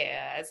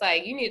 Yeah, it's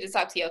like you need to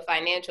talk to your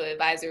financial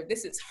advisor if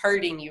this is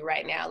hurting you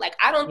right now. Like,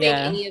 I don't think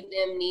any of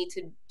them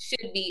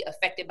should be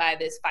affected by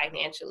this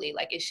financially.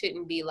 Like, it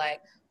shouldn't be like,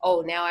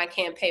 oh, now I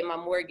can't pay my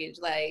mortgage.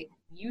 Like,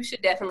 you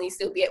should definitely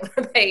still be able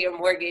to pay your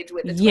mortgage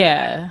with the 25%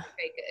 pay cut.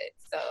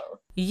 So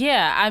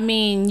yeah, I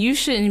mean, you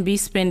shouldn't be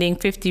spending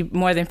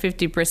more than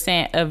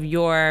 50% of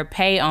your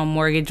pay on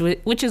mortgage,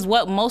 which is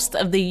what most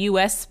of the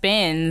U.S.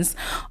 spends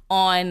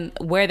on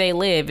where they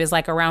live, is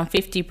like around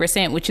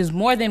 50%, which is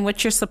more than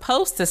what you're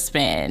supposed to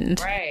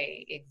spend.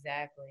 Right,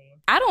 exactly.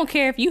 I don't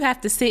care if you have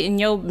to sit in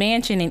your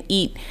mansion and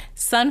eat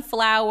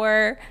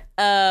sunflower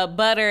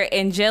butter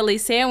and jelly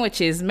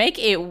sandwiches. Make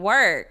it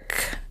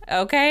work,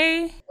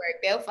 okay?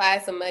 They'll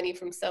find some money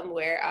from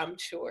somewhere, I'm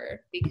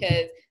sure,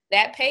 because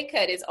that pay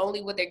cut is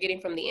only what they're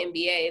getting from the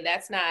NBA.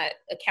 That's not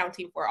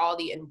accounting for all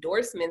the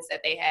endorsements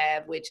that they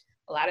have, which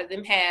a lot of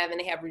them have, and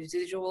they have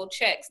residual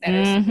checks that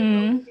are still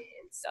rolling in.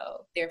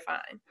 So they're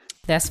fine.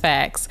 That's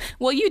facts.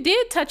 Well, you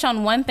did touch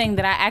on one thing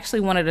that I actually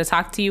wanted to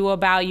talk to you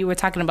about. You were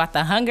talking about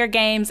the Hunger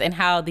Games and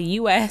how the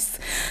U.S.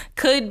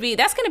 could be,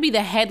 that's going to be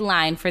the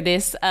headline for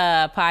this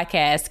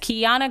podcast.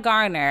 Kiana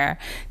Garner,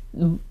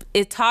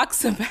 it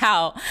talks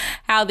about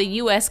how the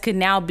U.S. could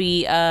now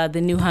be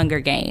the new Hunger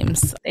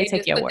Games. They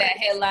take just your put word. That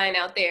headline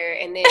out there,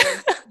 and then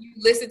you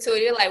listen to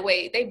it, you're like,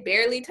 wait, they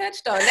barely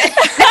touched on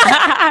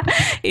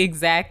that.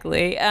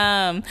 Exactly.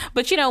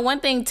 But, you know,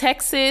 one thing,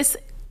 Texas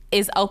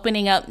is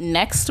opening up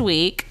next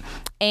week,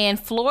 and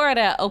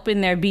Florida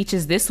opened their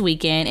beaches this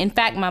weekend. In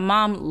fact, my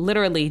mom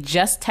literally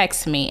just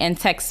texted me, and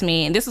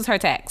this was her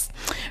text.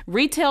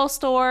 Retail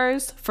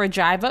stores for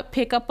drive-up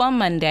pickup on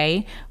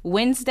Monday,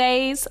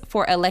 Wednesdays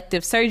for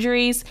elective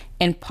surgeries,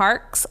 and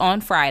parks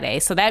on Friday.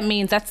 So that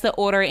means that's the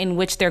order in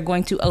which they're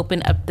going to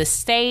open up the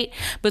state.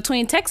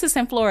 Between Texas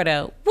and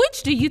Florida,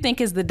 which do you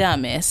think is the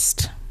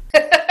dumbest?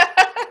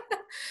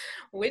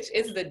 Which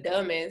is the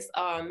dumbest?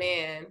 Oh,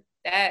 man.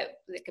 That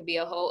could be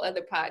a whole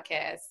other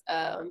podcast,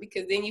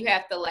 because then you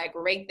have to like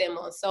rate them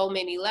on so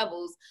many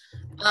levels.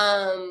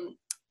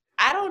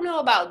 I don't know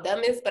about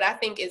dumbest, but I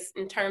think it's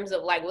in terms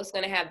of like what's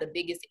going to have the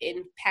biggest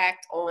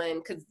impact on,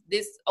 because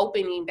this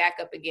opening back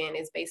up again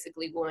is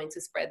basically going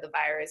to spread the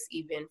virus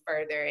even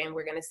further, and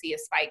we're going to see a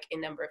spike in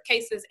number of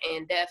cases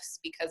and deaths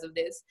because of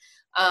this.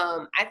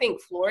 I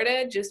think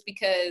Florida, just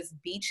because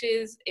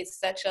beaches is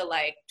such a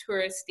like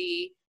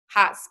touristy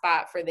hot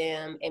spot for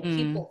them, and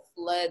people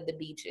flood the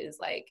beaches.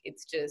 Like,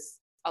 it's just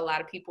a lot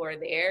of people are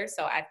there.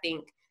 So I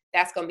think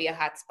that's going to be a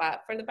hot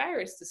spot for the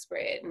virus to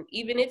spread. And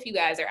even if you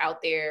guys are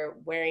out there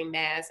wearing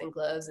masks and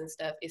gloves and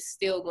stuff, it's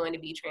still going to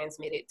be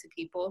transmitted to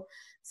people.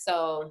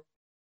 So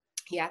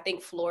yeah, I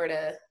think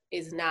Florida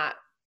is not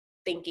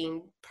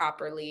thinking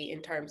properly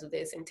in terms of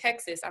this. In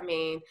Texas, I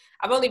mean,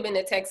 I've only been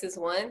to Texas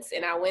once,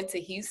 and I went to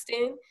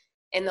Houston,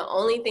 and the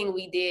only thing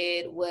we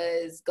did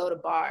was go to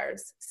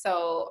bars.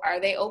 So are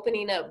they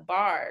opening up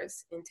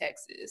bars in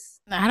Texas?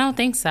 I don't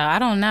think so. I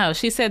don't know.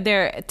 She said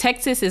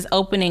Texas is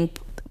opening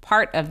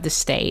part of the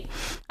state.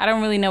 I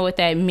don't really know what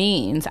that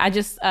means. I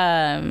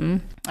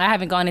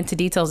haven't gone into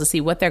details to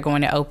see what they're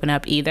going to open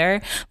up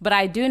either. But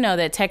I do know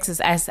that Texas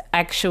has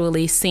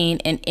actually seen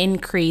an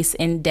increase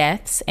in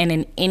deaths and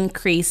an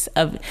increase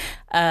of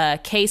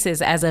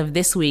cases as of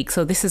this week.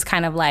 So this is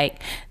kind of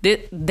like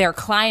their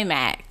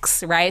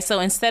climax, right? So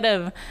instead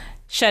of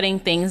shutting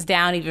things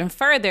down even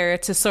further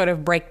to sort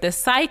of break the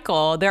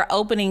cycle, they're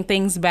opening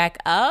things back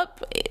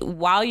up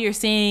while you're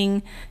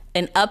seeing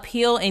an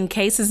uphill in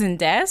cases and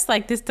deaths.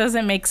 Like, this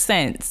doesn't make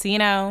sense, you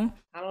know?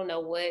 I don't know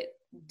what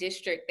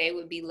district they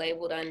would be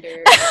labeled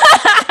under,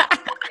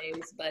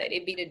 but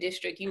it'd be the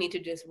district you need to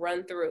just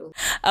run through.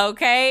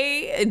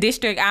 Okay,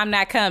 district, I'm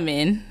not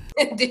coming.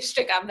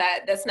 District,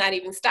 that's not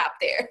even stopped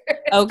there.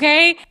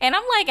 Okay, and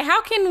I'm like,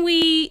 how can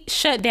we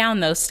shut down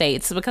those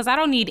states? Because I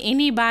don't need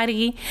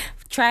anybody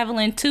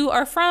traveling to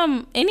or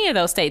from any of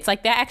those states.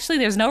 Like, that, actually,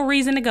 there's no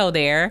reason to go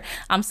there.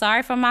 I'm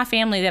sorry for my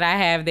family that I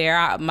have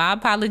there. My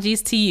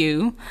apologies to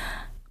you.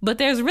 But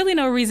there's really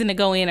no reason to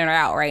go in or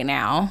out right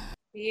now.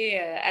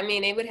 Yeah, I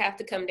mean, it would have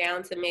to come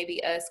down to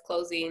maybe us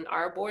closing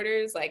our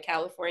borders, like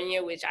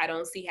California, which I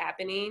don't see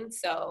happening.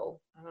 So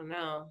I don't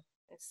know.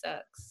 It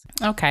sucks.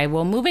 Okay,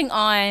 well, moving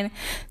on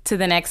to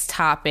the next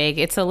topic.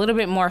 It's a little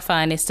bit more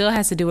fun. It still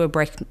has to do with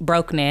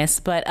brokenness,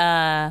 but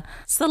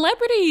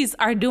celebrities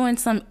are doing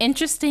some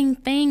interesting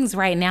things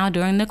right now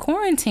during the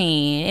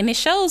quarantine. And it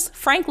shows,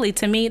 frankly,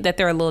 to me that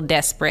they're a little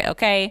desperate,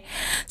 okay?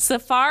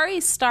 Safari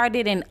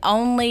started an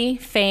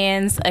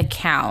OnlyFans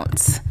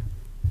account.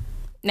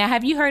 Now,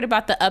 have you heard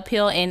about the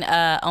uphill in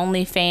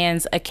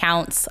OnlyFans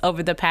accounts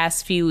over the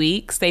past few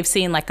weeks? They've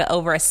seen like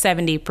over a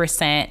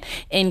 70%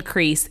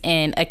 increase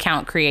in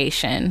account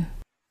creation.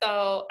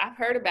 So I've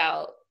heard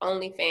about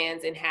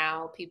OnlyFans and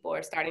how people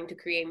are starting to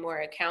create more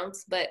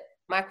accounts, but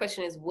my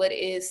question is, what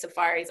is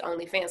Safari's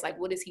OnlyFans? Like,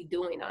 what is he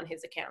doing on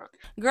his account?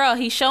 Girl,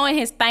 he's showing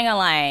his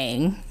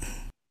thang-a-lang.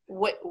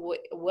 What?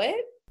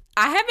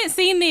 I haven't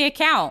seen the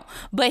account,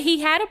 but he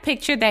had a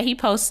picture that he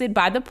posted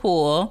by the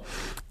pool,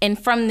 and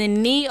from the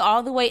knee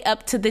all the way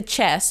up to the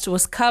chest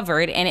was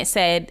covered, and it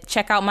said,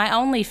 check out my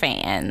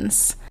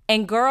OnlyFans.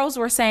 And girls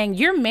were saying,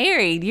 you're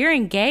married, you're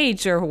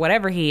engaged, or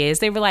whatever he is.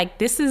 They were like,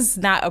 this is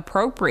not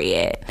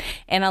appropriate.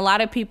 And a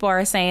lot of people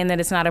are saying that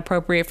it's not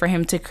appropriate for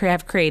him to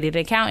have created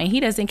an account, and he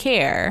doesn't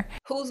care.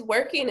 Who's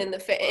working in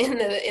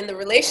the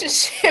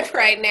relationship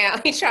right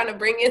now? He's trying to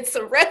bring in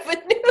some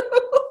revenue.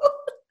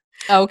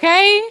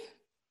 Okay.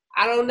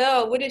 I don't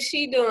know. What is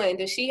she doing?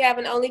 Does she have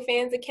an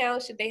OnlyFans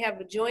account? Should they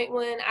have a joint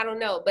one? I don't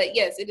know. But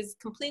yes, it is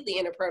completely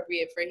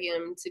inappropriate for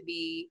him to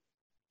be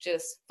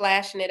just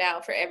flashing it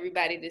out for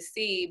everybody to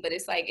see. But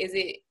it's like,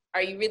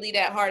 are you really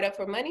that hard up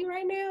for money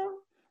right now?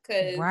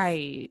 Because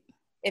right.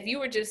 If you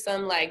were just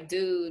some like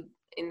dude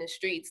in the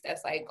streets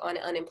that's like on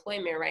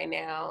unemployment right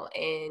now,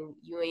 and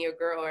you and your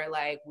girl are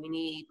like, we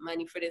need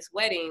money for this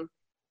wedding,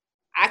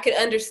 I could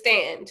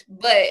understand.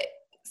 But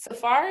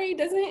Safari,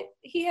 doesn't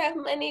he have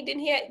money?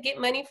 Didn't he get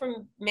money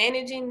from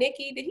managing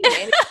Nicki? Did he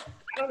manage?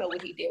 I don't know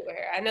what he did with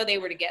her. I know they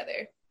were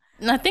together.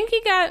 I think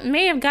he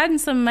may have gotten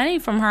some money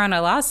from her on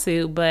a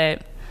lawsuit,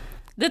 but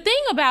the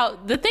thing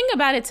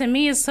about it to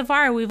me is,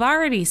 Safari, we've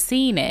already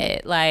seen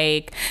it.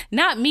 Like,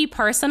 not me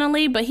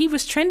personally, but he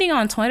was trending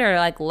on Twitter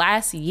like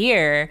last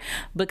year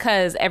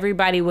because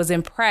everybody was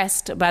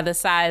impressed by the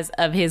size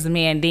of his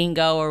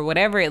mandingo or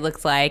whatever it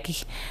looks like.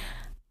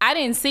 I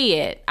didn't see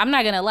it. I'm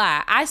not gonna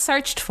lie. I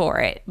searched for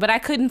it, but I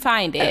couldn't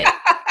find it.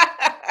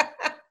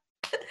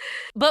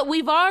 But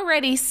we've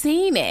already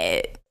seen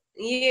it.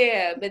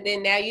 Yeah, but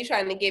then now you're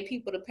trying to get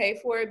people to pay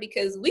for it,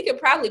 because we could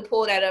probably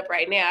pull that up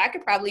right now. I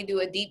could probably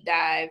do a deep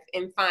dive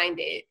and find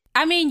it.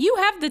 I mean, you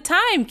have the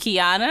time,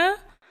 Kiana.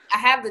 I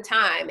have the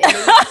time. And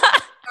then you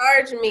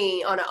charge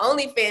me on an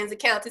OnlyFans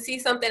account to see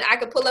something I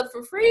could pull up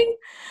for free?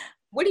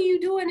 What are you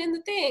doing in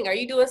the thing? Are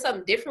you doing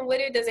something different with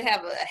it? Does it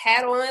have a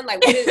hat on?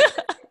 Like, what is it?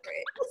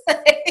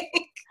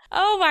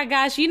 Oh my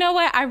gosh. You know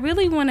what? I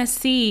really want to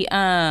see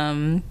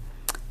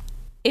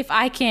if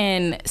I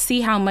can see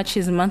how much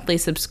his monthly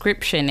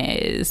subscription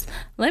is.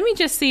 Let me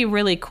just see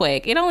really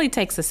quick. It only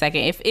takes a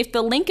second. If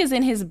the link is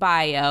in his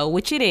bio,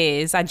 which it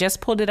is, I just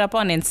pulled it up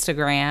on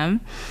Instagram.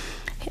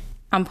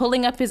 I'm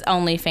pulling up his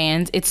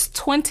OnlyFans. It's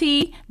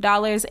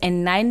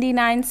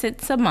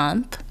 $20.99 a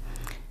month.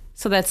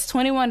 So that's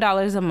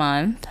 $21 a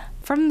month.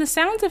 From the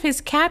sounds of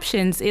his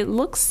captions, it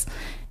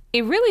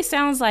really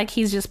sounds like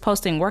he's just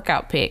posting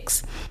workout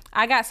pics.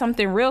 I got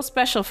something real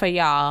special for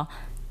y'all.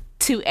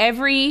 To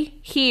every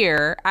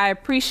here, I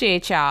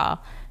appreciate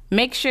y'all.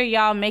 Make sure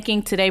y'all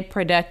making today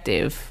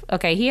productive.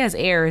 Okay, he has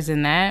errors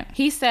in that.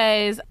 He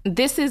says,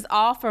 this is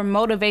all for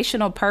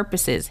motivational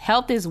purposes.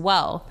 Health is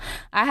wealth.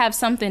 I have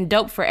something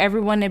dope for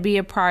everyone to be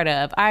a part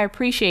of. I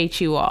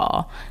appreciate you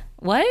all.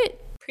 What?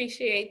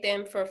 Appreciate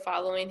them for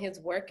following his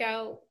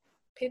workout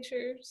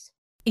pictures.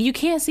 You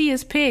can't see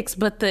his pics,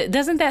 but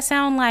doesn't that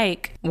sound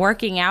like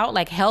working out?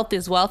 Like health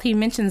is wealth? He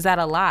mentions that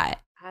a lot.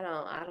 I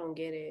don't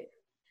get it.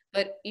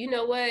 But you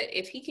know what?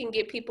 If he can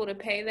get people to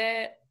pay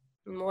that,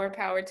 more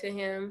power to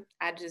him.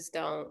 I just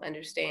don't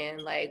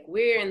understand. Like,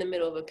 we're in the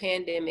middle of a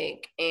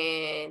pandemic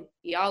and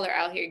y'all are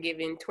out here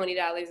giving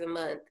 $20 a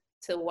month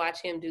to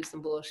watch him do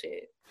some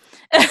bullshit.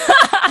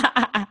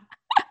 I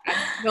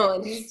don't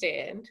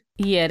understand.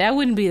 Yeah, that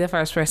wouldn't be the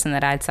first person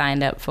that I'd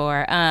signed up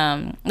for.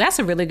 That's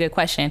a really good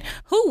question.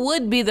 Who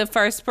would be the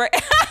first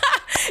person?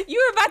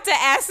 You were about to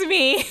ask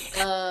me.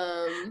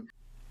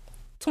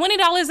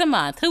 $20 a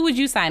month. Who would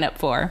you sign up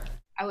for?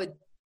 I would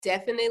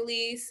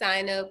definitely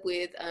sign up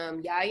with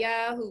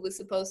Yaya, who was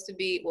supposed to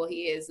be, well,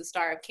 he is the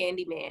star of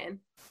Candyman,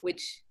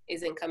 which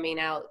isn't coming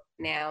out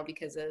now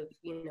because of,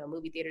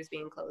 movie theaters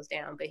being closed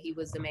down, but he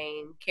was the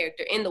main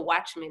character in The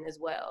Watchmen as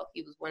well.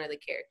 He was one of the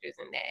characters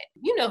in that.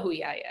 You know who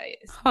Yaya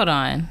is. Hold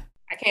on.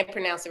 I can't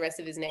pronounce the rest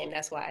of his name.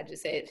 That's why I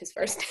just said his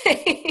first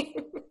name.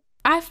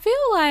 I feel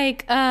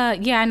like,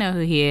 I know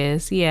who he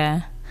is.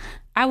 Yeah.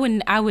 I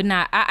would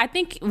not. I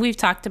think we've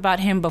talked about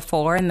him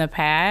before in the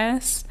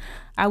past.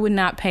 I would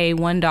not pay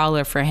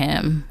 $1 for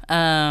him.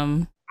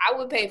 I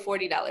would pay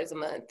 $40 a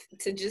month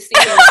to just see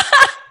him.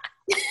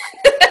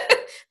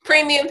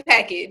 Premium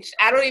package.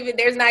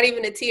 There's not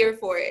even a tier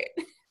for it.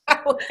 I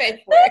would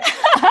pay for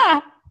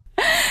it.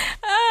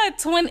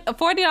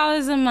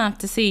 $40 a month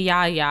to see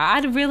Yaya.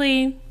 I'd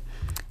really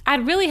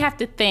have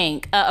to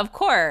think. Of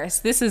course,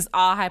 this is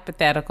all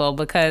hypothetical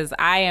because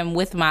I am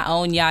with my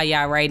own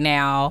Yaya right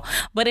now.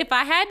 But if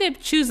I had to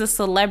choose a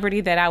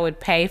celebrity that I would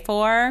pay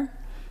for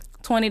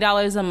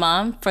 $20 a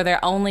month for their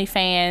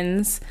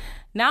OnlyFans,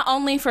 not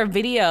only for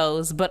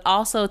videos, but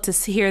also to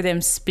hear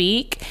them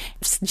speak,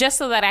 just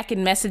so that I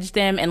can message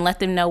them and let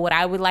them know what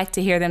I would like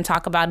to hear them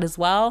talk about as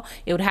well,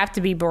 it would have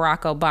to be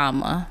Barack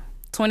Obama.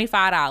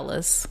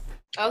 $25.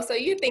 Oh, so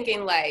you're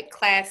thinking like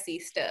classy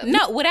stuff.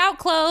 No, without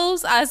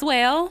clothes as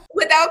well.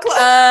 Without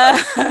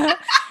clothes.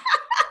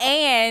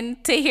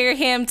 And to hear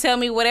him tell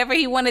me whatever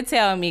he want to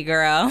tell me,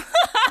 girl.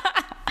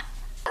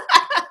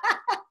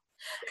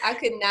 I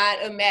could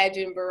not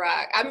imagine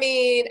Barack. I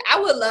mean, I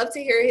would love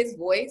to hear his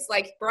voice.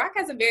 Like, Barack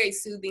has a very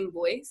soothing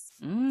voice.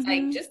 Mm-hmm.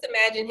 Like, just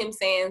imagine him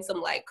saying some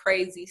like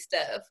crazy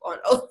stuff on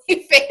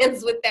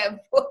OnlyFans with that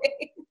voice.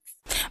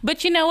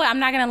 But you know what? I'm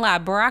not going to lie.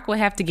 Barack would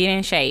have to get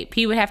in shape.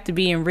 He would have to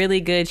be in really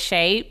good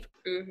shape.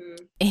 Mm-hmm.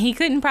 And he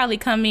couldn't probably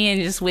come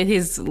in just with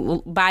his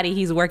body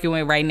he's working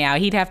with right now.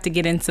 He'd have to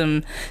get in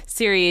some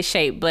serious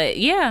shape. But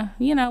yeah,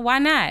 why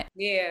not?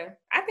 Yeah.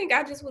 I think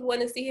I just would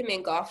want to see him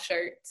in golf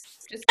shirts.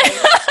 Just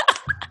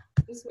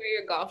wear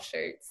your golf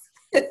shirts.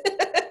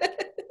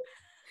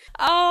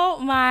 Oh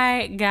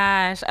my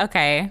gosh.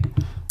 Okay.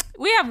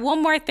 We have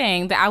one more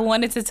thing that I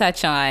wanted to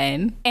touch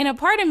on. And a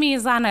part of me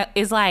is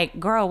like,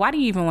 girl, why do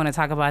you even want to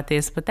talk about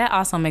this? But that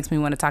also makes me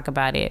want to talk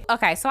about it.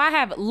 Okay, so I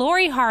have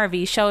Lori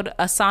Harvey showed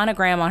a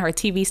sonogram on her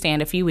TV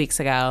stand a few weeks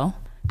ago.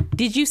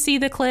 Did you see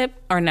the clip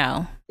or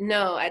no?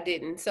 No, I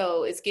didn't.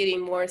 So it's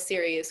getting more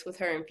serious with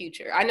her in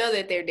future. I know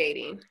that they're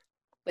dating,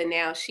 but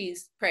now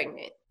she's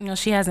pregnant. No,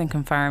 she hasn't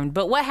confirmed.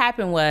 But what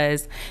happened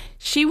was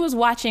she was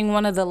watching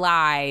one of the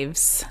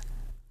lives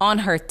on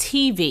her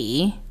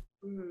TV.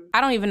 I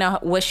don't even know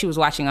what she was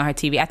watching on her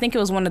TV. I think it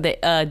was one of the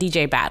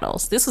DJ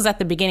battles. This was at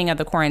the beginning of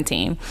the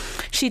quarantine.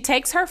 She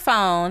takes her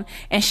phone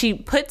and she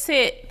puts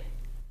it.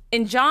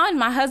 And John,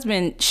 my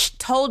husband,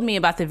 told me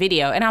about the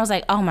video, and I was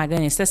like, "Oh my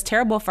goodness, that's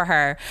terrible for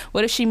her.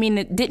 What if she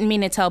didn't mean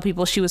to tell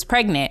people she was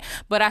pregnant?"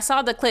 But I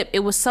saw the clip;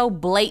 it was so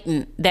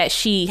blatant that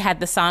she had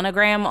the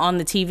sonogram on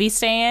the TV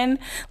stand.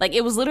 Like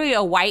it was literally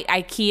a white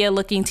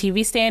IKEA-looking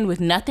TV stand with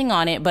nothing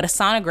on it but a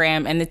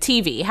sonogram and the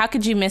TV. How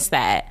could you miss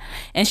that?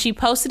 And she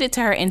posted it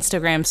to her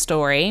Instagram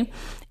story.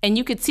 And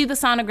you could see the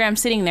sonogram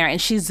sitting there, and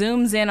she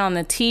zooms in on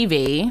the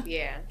TV.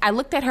 Yeah. I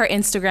looked at her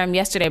Instagram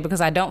yesterday because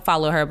I don't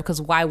follow her,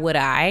 because why would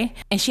I?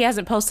 And she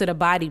hasn't posted a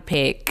body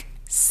pic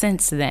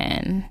since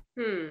then.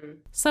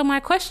 So my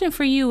question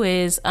for you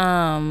is,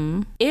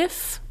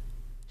 if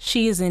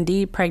she is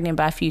indeed pregnant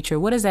by Future,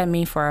 what does that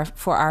mean for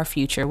our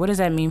future? What does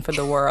that mean for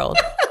the world?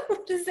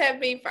 What does that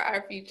mean for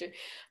our future?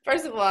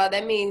 First of all,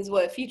 that means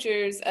what?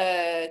 Future's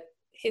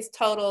his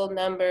total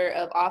number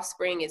of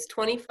offspring is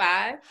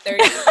 25,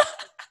 30.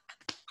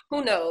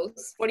 Who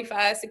knows?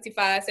 45,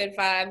 65,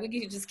 75.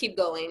 We could just keep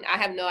going. I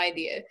have no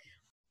idea.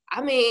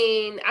 I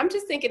mean, I'm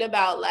just thinking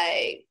about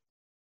like,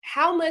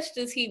 how much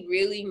does he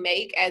really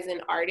make as an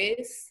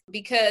artist?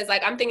 Because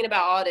like, I'm thinking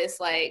about all this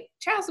like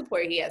child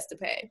support he has to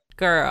pay.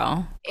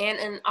 Girl.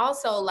 And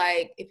also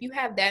like, if you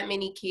have that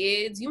many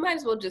kids, you might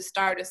as well just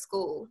start a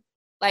school.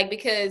 Like,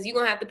 because you're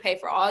going to have to pay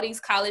for all these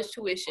college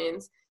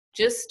tuitions.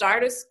 Just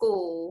start a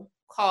school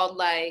called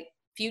like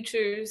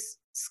Futures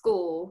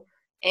School,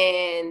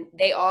 and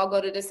they all go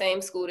to the same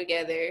school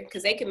together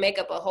because they can make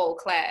up a whole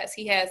class.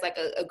 He has like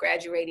a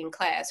graduating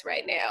class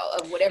right now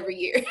of whatever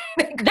year.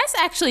 That's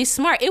actually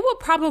smart. It would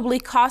probably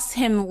cost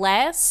him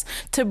less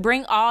to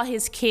bring all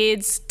his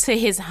kids to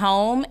his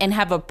home and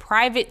have a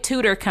private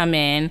tutor come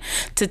in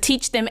to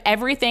teach them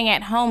everything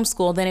at home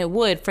school than it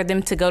would for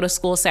them to go to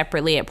school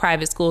separately at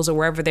private schools or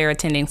wherever they're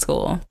attending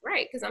school.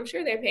 Right, because I'm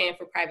sure they're paying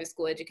for private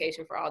school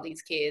education for all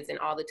these kids, and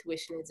all the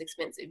tuition is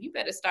expensive. You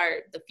better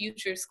start the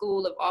Future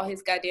School of all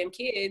his goddamn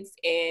kids,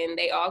 and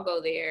they all go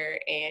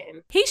there.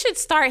 And he should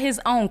start his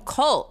own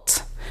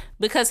cult,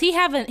 because he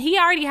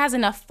already has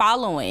enough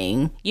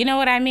following. You know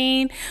what I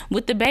mean?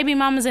 With the baby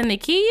mamas and the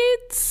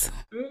kids.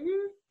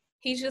 Mm-hmm.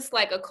 He's just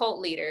like a cult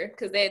leader,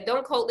 because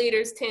cult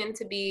leaders tend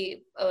to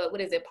be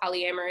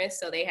polyamorous,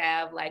 so they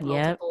have like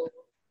multiple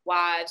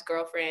wives,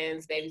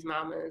 girlfriends, babies,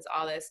 mamas,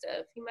 all that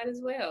stuff. He might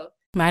as well.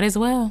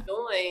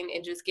 Join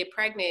and just get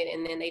pregnant,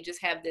 and then they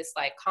just have this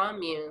like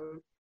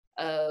commune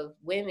of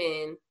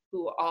women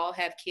who all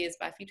have kids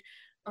by Future.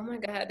 Oh my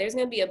God, there's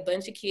gonna be a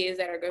bunch of kids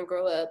that are gonna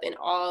grow up, and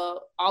all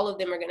of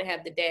them are gonna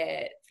have the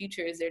dad.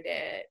 Future is their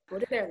dad.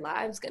 What are their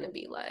lives gonna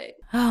be like?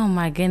 Oh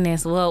my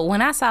goodness. Well,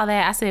 when I saw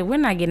that, I said, we're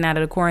not getting out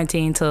of the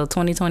quarantine till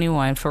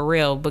 2021 for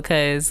real,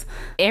 because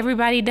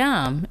everybody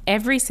dumb.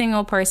 Every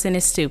single person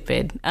is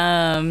stupid.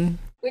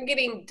 We're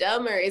getting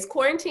dumber. Is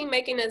quarantine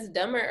making us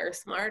dumber or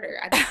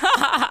smarter?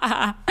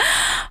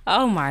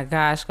 Oh my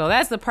gosh, girl.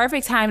 That's the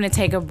perfect time to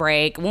take a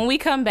break. When we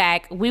come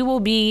back, we will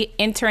be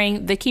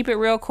entering the Keep It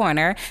Real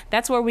corner.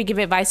 That's where we give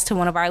advice to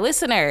one of our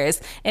listeners.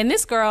 And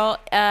this girl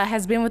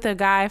has been with a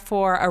guy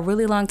for a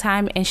really long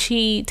time, and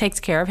she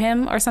takes care of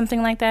him or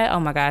something like that. Oh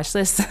my gosh.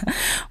 Listen,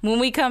 when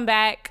we come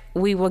back,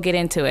 we will get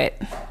into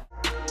it.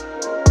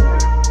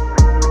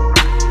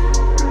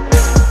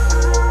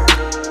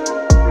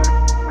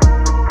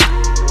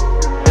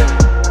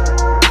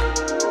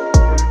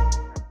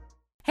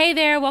 Hey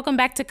there, welcome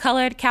back to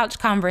Colored Couch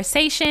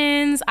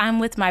Conversations. I'm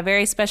with my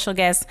very special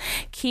guest,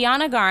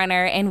 Kiana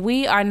Garner, and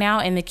we are now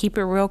in the Keep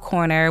It Real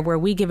corner, where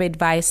we give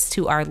advice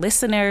to our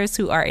listeners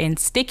who are in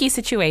sticky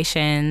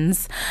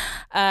situations.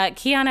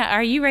 Kiana,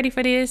 are you ready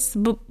for this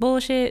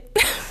bullshit?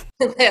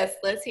 Yes,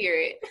 let's hear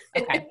it.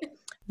 Okay.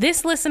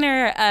 This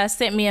listener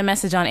sent me a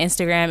message on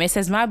Instagram. It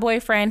says, my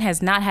boyfriend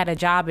has not had a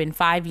job in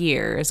 5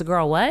 years.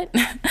 Girl, what?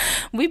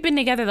 We've been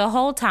together the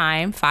whole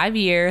time, 5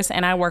 years,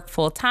 and I work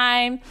full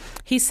time.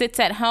 He sits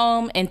at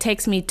home and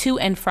takes me to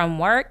and from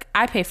work.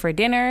 I pay for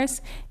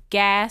dinners,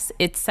 gas,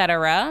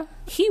 etc.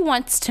 He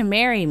wants to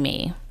marry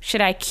me.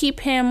 Should I keep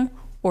him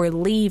or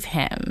leave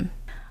him?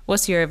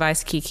 What's your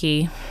advice,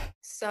 Kiki?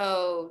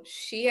 So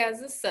she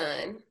has a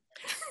son.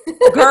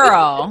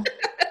 Girl.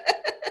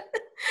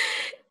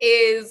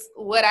 Is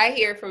what I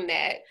hear from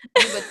that.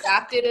 You've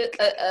adopted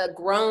a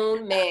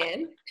grown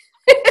man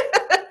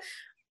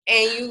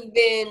and you've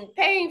been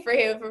paying for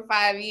him for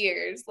 5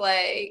 years.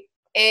 Like,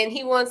 and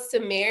he wants to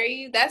marry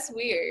you. That's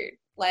weird.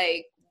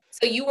 Like,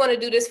 so you want to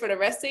do this for the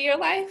rest of your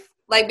life?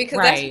 Like, because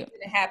that's what's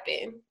going to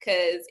happen.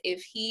 Because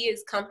if he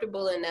is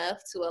comfortable enough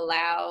to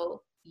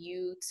allow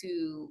you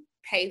to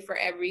pay for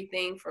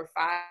everything for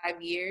 5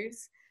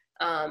 years,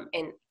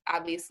 and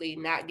obviously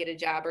not get a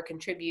job or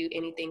contribute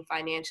anything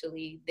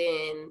financially,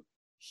 then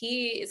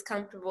he is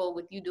comfortable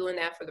with you doing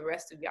that for the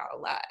rest of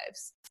y'all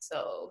lives.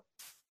 So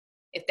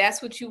if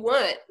that's what you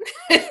want,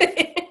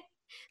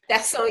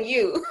 that's on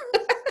you.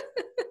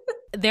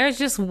 There's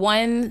just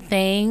one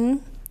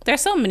thing.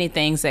 There's so many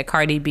things that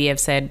Cardi B have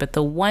said, but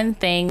the one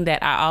thing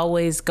that I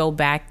always go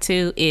back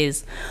to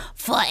is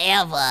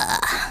forever.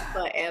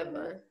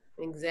 Forever.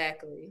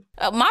 Exactly.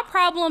 My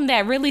problem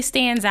that really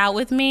stands out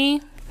with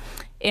me,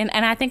 and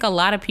I think a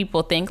lot of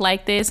people think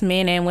like this,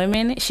 men and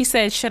women, she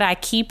said, should I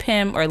keep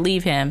him or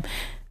leave him?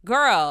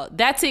 Girl,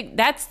 that's it.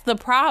 That's the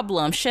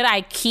problem. Should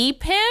I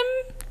keep him?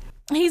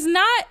 He's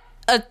not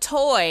a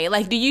toy.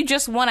 Like, do you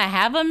just want to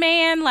have a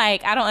man?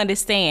 Like, I don't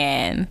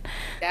understand.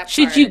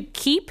 Should you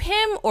keep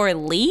him or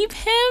leave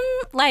him?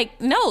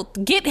 Like, no,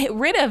 get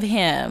rid of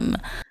him.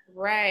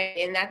 Right.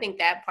 And I think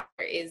that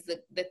part is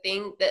the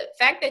thing, the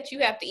fact that you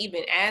have to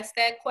even ask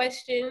that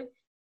question,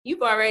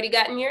 you've already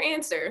gotten your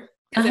answer.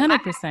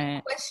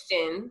 100%.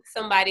 Question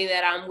somebody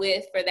that I'm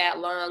with for that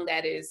long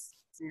that is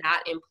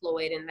not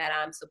employed and that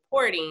I'm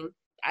supporting,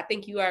 I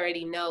think you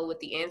already know what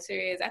the answer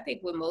is. I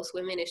think with most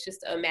women, it's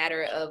just a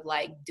matter of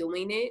like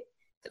doing it.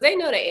 Because they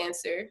know the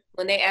answer.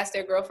 When they ask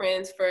their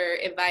girlfriends for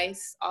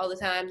advice all the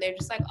time, they're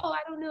just like, oh, I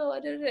don't know.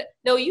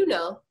 No, you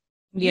know.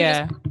 Yeah.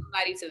 You just want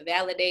somebody to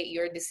validate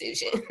your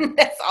decision.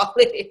 That's all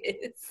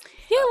it is.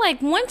 Yeah,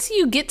 like once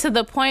you get to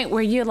the point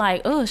where you're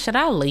like, oh, should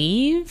I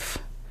leave?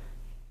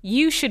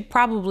 You should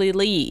probably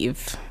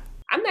leave.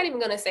 I'm not even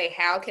going to say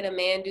how can a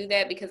man do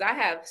that, because I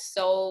have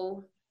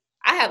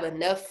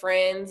enough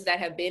friends that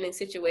have been in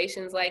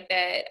situations like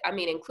that. I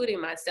mean, including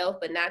myself,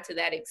 but not to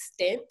that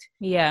extent.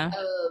 Yeah.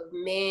 Of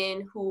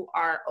men who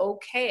are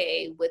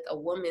okay with a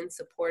woman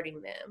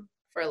supporting them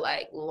for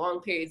like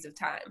long periods of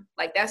time.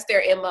 Like that's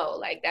their MO.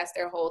 Like that's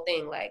their whole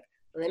thing. Like,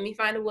 let me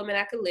find a woman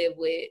I could live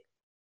with,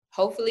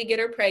 hopefully get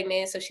her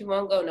pregnant so she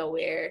won't go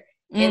nowhere.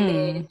 And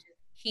then just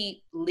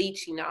keep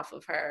leeching off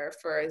of her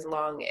for as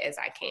long as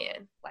I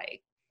can.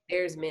 Like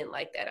there's men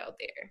like that out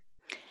there.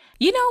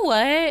 You know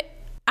what?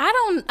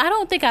 I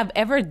don't think I've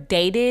ever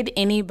dated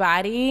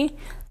anybody.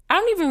 I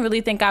don't even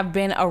really think I've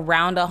been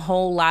around a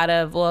whole lot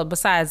of, well,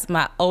 besides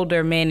my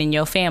older men in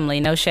your family,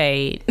 no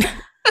shade.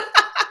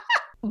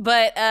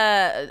 But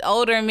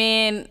older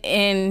men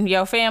in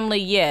your family,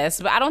 yes.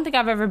 But I don't think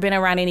I've ever been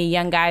around any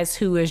young guys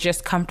who is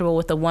just comfortable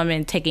with a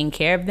woman taking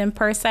care of them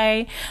per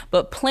se.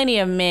 But plenty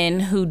of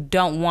men who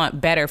don't want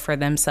better for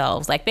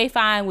themselves. Like they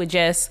fine with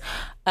just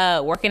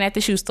working at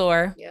the shoe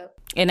store. Yep.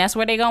 And that's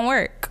where they gonna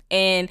work.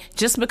 And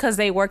just because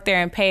they work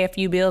there and pay a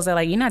few bills, they're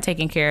like, you're not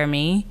taking care of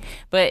me.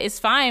 But it's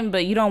fine,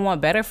 but you don't want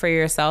better for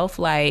yourself.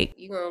 Like,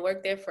 you're gonna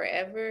work there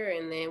forever,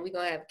 and then we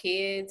gonna have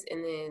kids,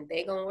 and then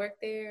they gonna work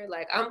there.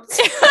 Like, I'm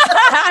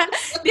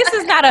this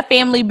is not a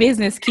family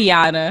business,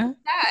 Kiana.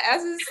 I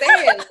was just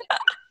saying.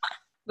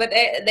 But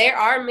there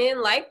are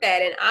men like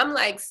that, and I'm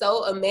like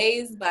so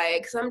amazed by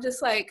it, because I'm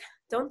just like,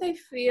 don't they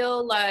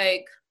feel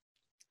like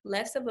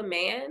less of a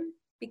man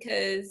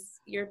because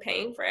you're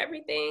paying for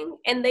everything?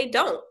 And they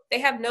don't. They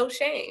have no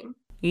shame.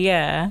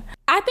 Yeah.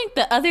 I think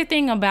the other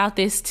thing about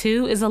this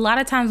too is a lot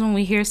of times when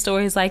we hear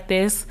stories like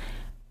this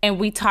and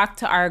we talk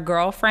to our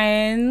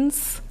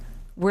girlfriends,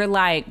 we're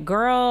like,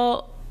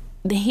 girl,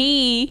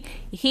 he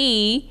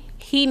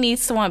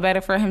needs to want better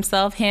for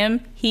himself,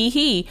 him,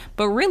 he.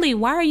 But really,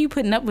 why are you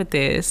putting up with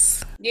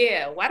this?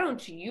 Yeah, why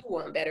don't you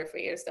want better for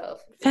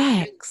yourself?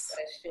 Facts.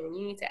 Question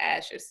you need to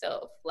ask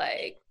yourself,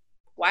 like,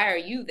 why are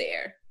you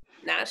there?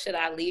 Not should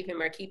I leave him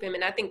or keep him?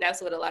 And I think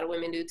that's what a lot of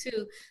women do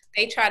too.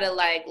 They try to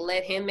like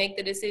let him make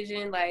the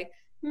decision. Like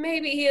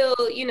maybe he'll,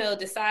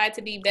 decide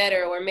to be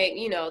better, or make,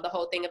 the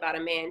whole thing about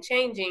a man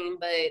changing.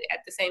 But at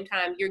the same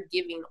time, you're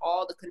giving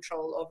all the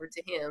control over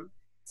to him.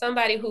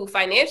 Somebody who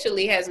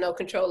financially has no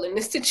control in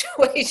this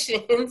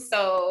situation.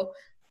 So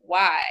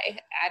why?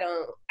 I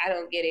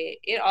don't get it.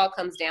 It all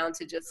comes down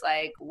to just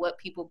like what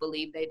people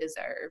believe they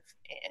deserve.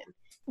 And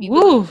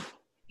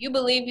you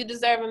believe you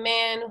deserve a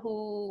man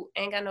who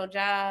ain't got no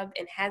job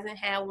and hasn't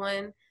had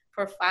one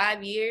for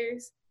 5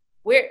 years?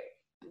 Where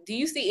do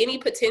you see any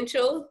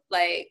potential?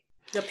 Like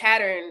the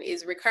pattern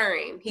is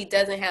recurring. He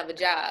doesn't have a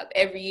job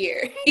every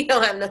year. He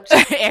don't have no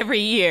job.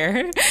 Every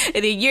year.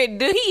 Do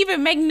he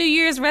even make New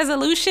Year's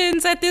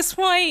resolutions at this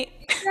point?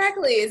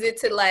 Exactly. Is it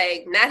to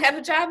like not have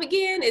a job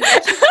again? Is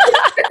that your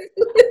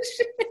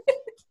resolution?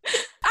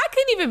 I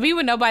couldn't even be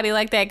with nobody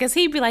like that, because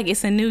he'd be like,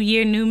 it's a new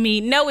year, new me.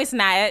 No, it's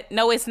not.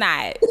 No,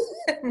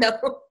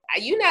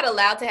 You're not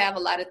allowed to have a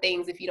lot of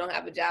things if you don't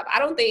have a job. I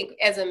don't think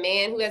as a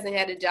man who hasn't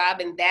had a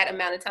job in that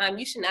amount of time,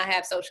 you should not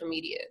have social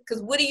media.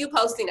 Because what are you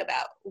posting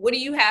about? What do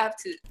you have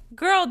to?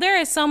 Girl, there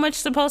is so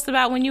much to post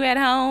about when you at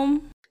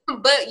home.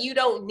 But you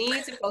don't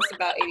need to post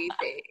about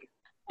anything.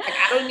 Like,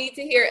 I don't need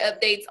to hear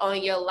updates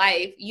on your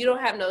life. You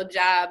don't have no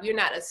job. You're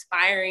not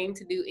aspiring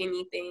to do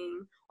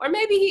anything. Or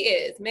maybe he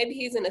is. Maybe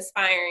he's an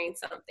aspiring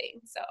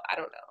something. So I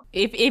don't know.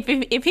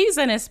 If he's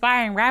an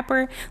aspiring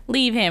rapper,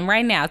 leave him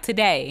right now,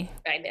 today.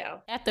 Right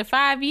now. After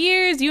 5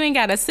 years, you ain't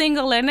got a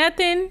single or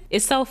nothing.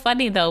 It's so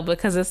funny though,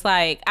 because it's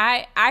like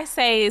I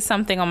say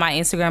something on my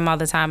Instagram all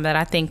the time that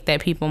I think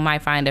that people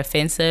might find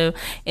offensive,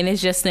 and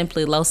it's just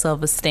simply low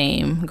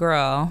self-esteem,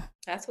 girl.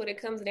 That's what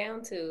it comes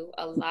down to.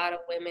 A lot of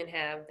women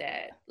have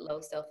that low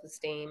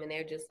self-esteem, and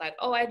they're just like,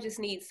 oh, I just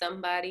need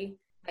somebody.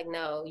 Like,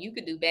 no, you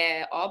could do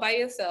bad all by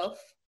yourself.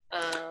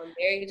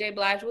 Mary J.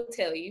 Blige will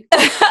tell you.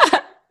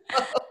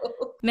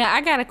 Now,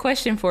 I got a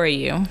question for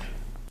you.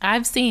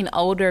 I've seen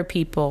older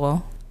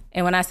people,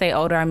 and when I say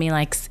older, I mean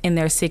like in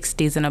their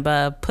 60s and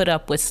above, put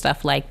up with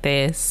stuff like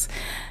this.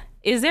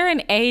 Is there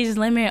an age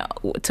limit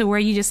to where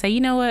you just say, you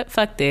know what,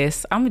 fuck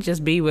this, I'm gonna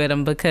just be with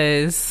him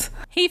because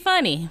he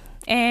funny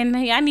and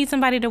I need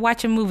somebody to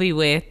watch a movie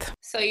with?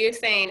 So you're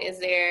saying, is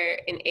there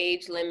an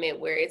age limit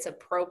where it's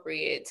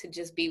appropriate to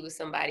just be with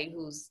somebody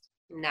who's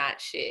not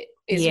shit?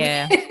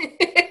 Yeah.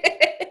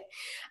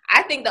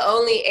 I think the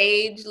only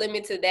age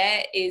limit to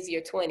that is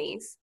your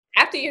 20s.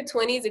 After your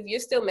 20s, if you're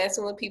still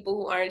messing with people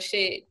who aren't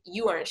shit,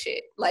 you aren't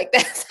shit. Like,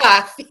 that's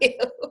how I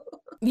feel.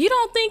 You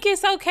don't think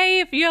it's okay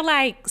if you're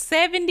like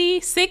 70,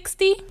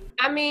 60?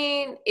 I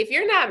mean, if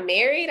you're not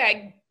married,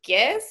 I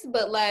guess,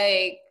 but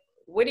like,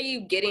 what are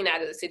you getting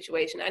out of the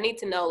situation? I need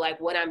to know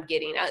like what I'm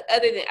getting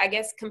other than, I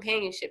guess,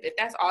 companionship. If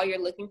that's all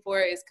you're looking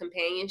for is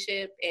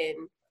companionship and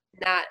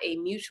not a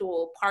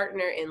mutual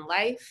partner in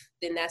life,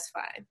 then that's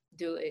fine.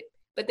 Do it.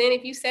 But then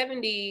if you're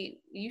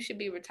 70, you should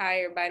be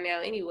retired by now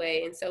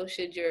anyway, and so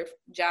should your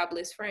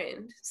jobless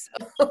friend.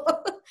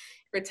 So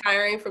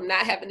retiring from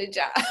not having a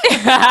job.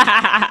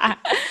 I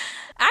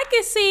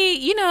could see,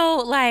 you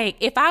know, like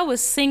if I was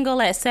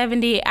single at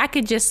 70, I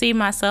could just see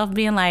myself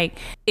being like,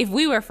 if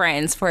we were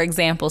friends, for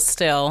example,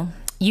 still,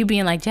 you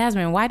being like,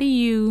 Jasmine, why do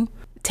you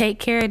take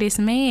care of this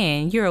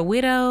man? You're a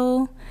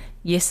widow.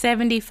 You're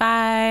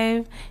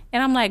 75.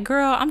 And I'm like,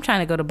 girl, I'm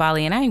trying to go to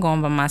Bali and I ain't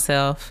going by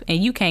myself.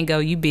 And you can't go,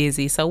 you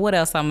busy. So what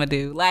else I'm going to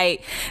do?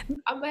 Like,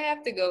 I'm going to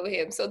have to go with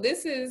him. So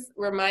this is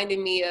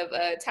reminding me of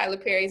Tyler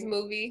Perry's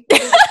movie.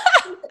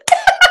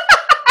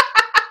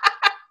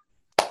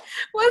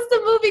 What's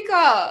the movie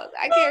called?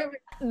 I can't remember.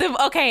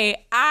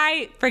 Okay,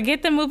 I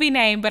forget the movie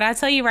name, but I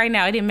tell you right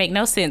now, it didn't make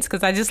no sense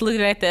because I just looked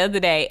at it the other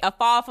day. A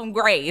Fall from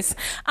Grace.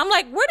 I'm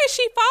like, where did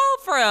she fall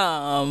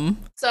from?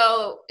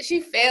 So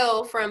she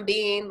fell from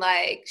being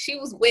like, she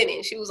was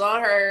winning. She was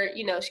on her,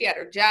 you know, she had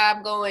her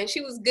job going. She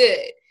was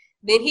good.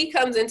 Then he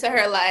comes into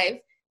her life,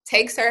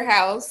 takes her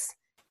house.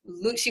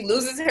 She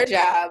loses her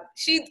job.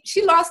 She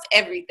lost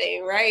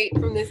everything, right,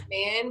 from this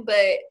man.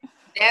 But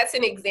that's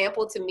an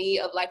example to me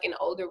of like an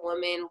older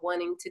woman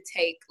wanting to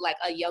take like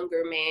a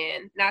younger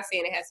man, not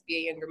saying it has to be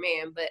a younger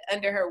man, but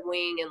under her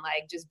wing and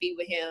like just be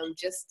with him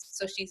just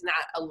so she's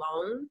not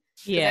alone.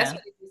 Yeah. That's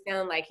what it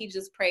sounds like. He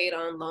just preyed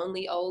on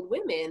lonely old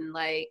women.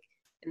 Like,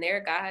 and there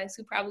are guys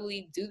who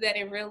probably do that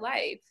in real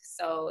life.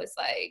 So it's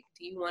like,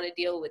 do you want to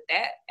deal with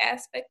that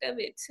aspect of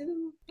it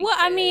too? Well,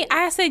 I mean,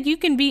 I said you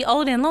can be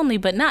old and lonely,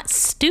 but not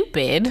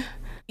stupid.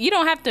 You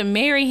don't have to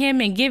marry him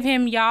and give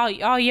him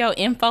all your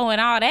info and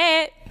all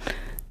that.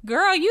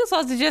 Girl, you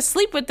supposed to just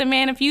sleep with the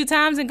man a few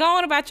times and go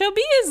on about your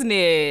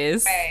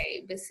business.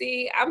 Right. But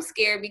see, I'm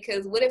scared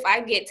because what if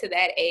I get to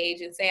that age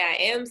and say I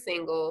am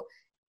single,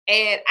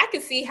 and I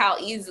could see how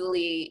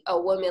easily a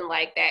woman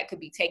like that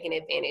could be taken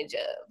advantage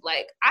of.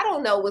 Like, I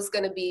don't know what's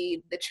going to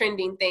be the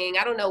trending thing.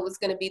 I don't know what's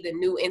going to be the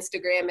new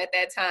Instagram at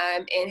that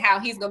time and how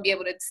he's going to be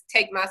able to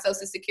take my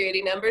social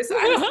security number. So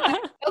I'm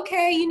like,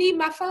 okay, you need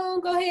my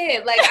phone? Go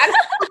ahead. Like,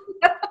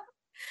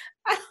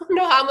 I don't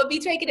know how I'm going to be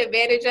taken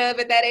advantage of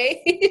at that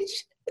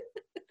age.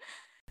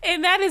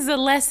 And that is the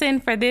lesson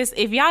for this.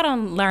 If y'all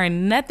don't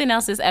learn nothing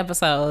else this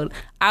episode,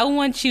 I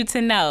want you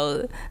to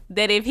know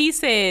that if he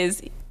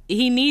says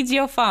he needs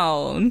your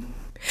phone,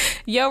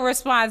 your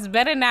response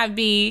better not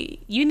be,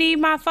 you need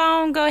my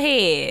phone? Go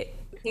ahead.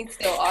 He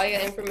stole all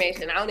your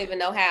information. I don't even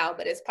know how,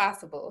 but it's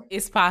possible.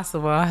 It's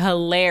possible.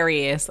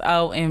 Hilarious.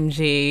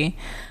 OMG.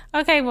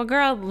 Okay, well,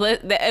 girl,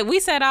 we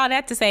said all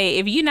that to say,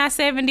 if you're not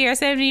 70 or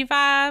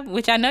 75,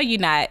 which I know you're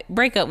not,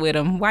 break up with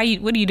him. What are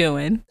you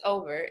doing? It's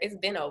over. It's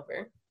been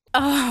over.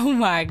 Oh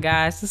my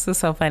gosh, this is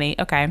so funny.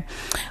 Okay.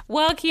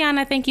 Well,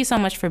 Kiana, thank you so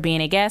much for being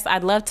a guest.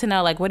 I'd love to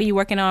know, like, what are you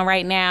working on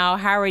right now?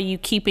 How are you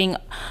keeping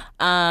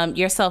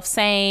yourself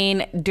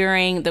sane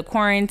during the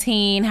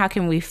quarantine? How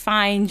can we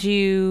find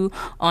you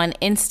on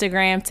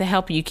Instagram to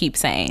help you keep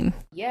sane?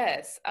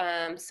 Yes.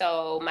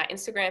 So my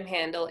Instagram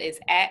handle is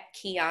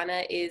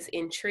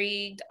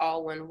 @KianaIsIntrigued,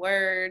 all one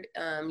word.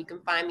 You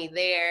can find me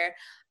there.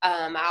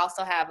 I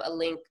also have a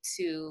link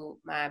to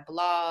my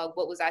blog,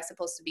 What Was I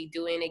Supposed to Be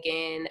Doing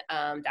Again,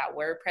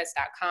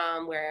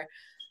 .wordpress.com, where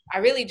I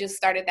really just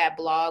started that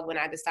blog when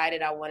I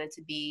decided I wanted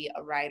to be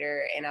a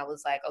writer. And I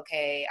was like,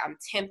 okay, I'm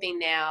temping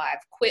now.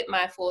 I've quit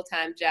my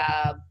full-time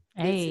job.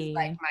 Hey. This is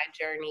like my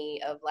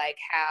journey of like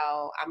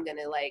how I'm going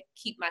to like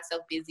keep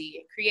myself busy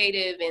and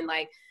creative and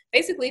like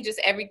basically just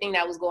everything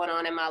that was going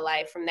on in my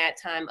life from that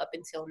time up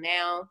until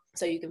now.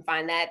 So you can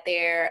find that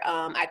there.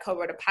 I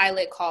covered a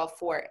pilot called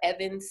For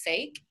Evan's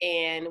Sake,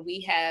 and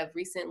we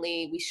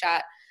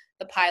shot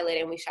the pilot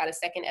and we shot a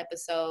second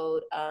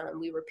episode.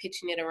 We were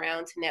pitching it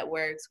around to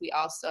networks. We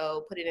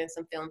also put it in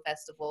some film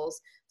festivals.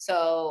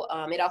 So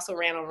it also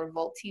ran on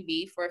Revolt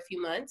TV for a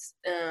few months.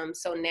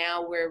 So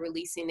now we're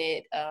releasing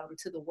it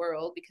to the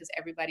world because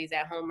everybody's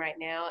at home right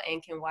now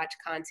and can watch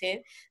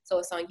content. So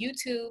it's on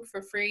YouTube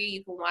for free.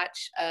 You can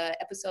watch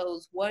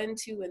episodes 1,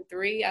 2, and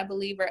 3, I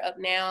believe, are up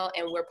now.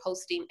 And we're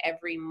posting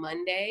every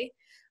Monday.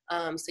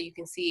 So you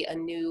can see a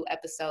new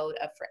episode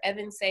of For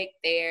Evan's Sake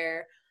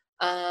there.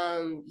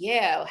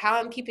 How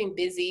I'm keeping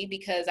busy,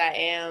 because I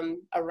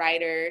am a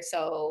writer.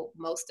 So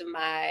most of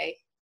my,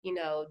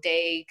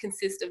 day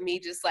consists of me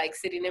just like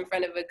sitting in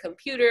front of a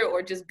computer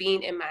or just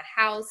being in my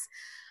house.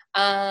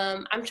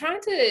 I'm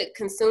trying to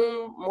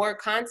consume more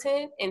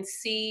content and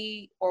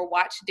see or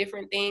watch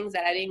different things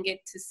that I didn't get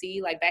to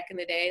see like back in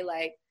the day.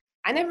 Like,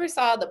 I never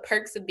saw The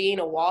Perks of Being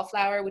a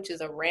Wallflower, which is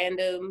a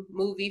random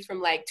movie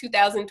from like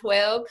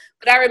 2012,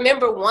 but I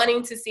remember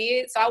wanting to see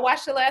it. So I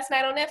watched it last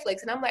night on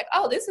Netflix and I'm like,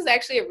 oh, this is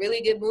actually a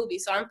really good movie.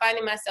 So I'm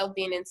finding myself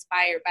being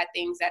inspired by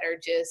things that are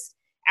just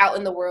out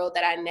in the world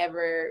that I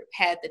never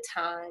had the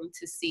time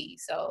to see.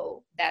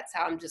 So that's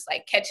how I'm just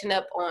like catching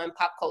up on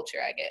pop culture,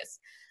 I guess.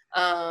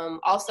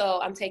 Also,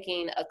 I'm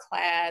taking a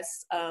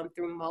class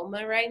through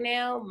MoMA right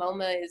now.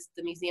 MoMA is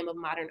the Museum of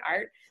Modern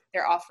Art.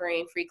 They're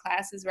offering free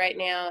classes right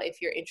now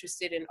if you're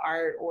interested in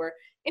art or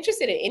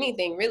interested in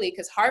anything really,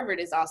 because Harvard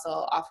is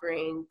also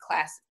offering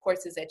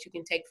courses that you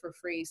can take for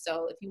free.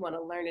 So if you want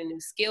to learn a new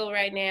skill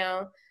right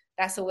now,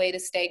 that's a way to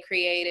stay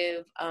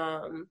creative.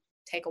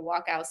 Take a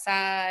walk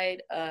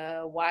outside,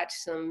 watch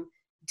some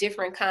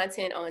different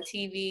content on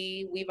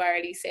TV. We've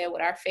already said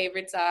what our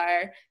favorites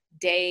are.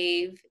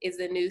 Dave is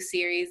a new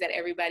series that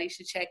everybody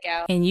should check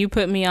out. And you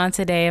put me on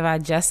to Dave. I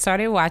just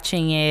started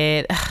watching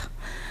it.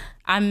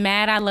 I'm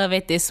mad I love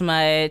it this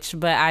much,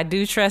 but I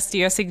do trust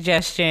your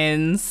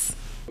suggestions.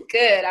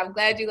 Good. I'm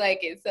glad you like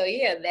it. So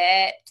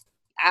that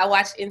I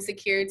watched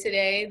Insecure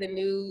today, the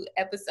new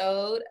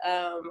episode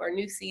or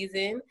new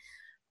season.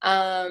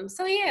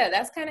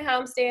 That's kind of how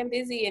I'm staying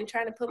busy and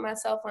trying to put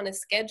myself on a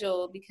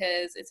schedule,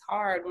 because it's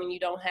hard when you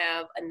don't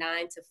have a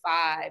 9 to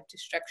 5 to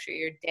structure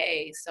your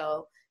day.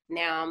 So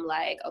now I'm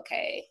like,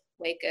 okay,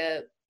 wake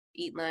up,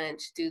 eat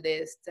lunch, do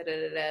this,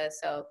 da-da-da-da.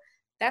 So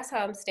that's how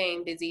I'm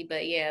staying busy.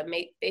 But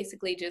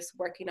basically just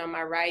working on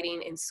my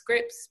writing and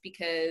scripts,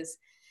 because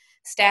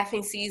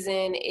staffing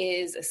season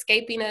is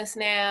escaping us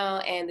now.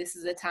 And this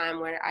is a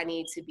time where I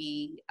need to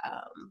be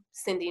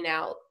sending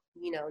out,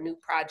 new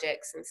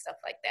projects and stuff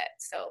like that.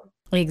 So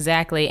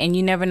exactly. And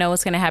you never know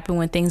what's going to happen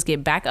when things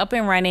get back up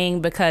and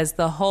running, because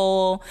the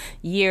whole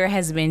year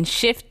has been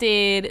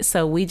shifted.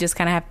 So we just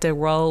kind of have to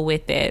roll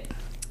with it.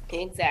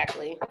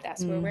 Exactly.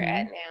 That's where we're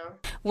at now.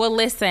 Well,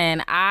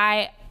 listen,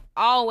 I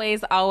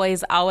always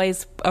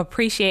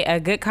appreciate a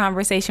good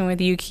conversation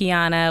with you,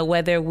 Kiana,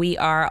 whether we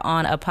are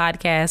on a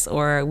podcast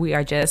or we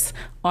are just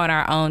on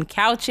our own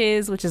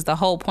couches, which is the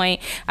whole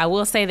point. I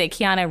will say that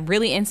Kiana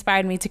really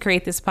inspired me to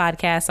create this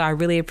podcast, so I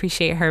really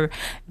appreciate her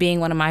being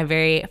one of my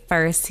very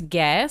first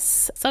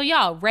guests. So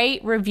y'all,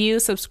 rate, review,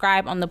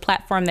 subscribe on the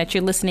platform that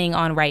you're listening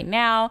on right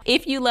now.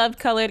 If you loved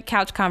Colored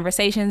Couch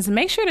Conversations,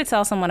 make sure to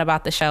tell someone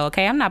about the show,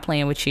 okay? I'm not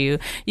playing with you.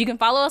 You can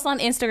follow us on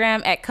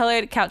Instagram at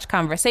Colored Couch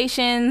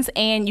Conversations,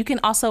 and you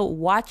can also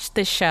watch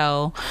the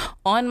show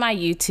on my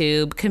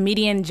YouTube,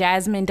 comedian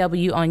Jasmine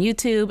W on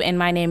YouTube, and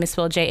my name is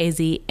spelled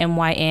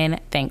Jazmyn.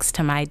 Thanks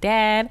to my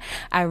dad.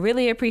 I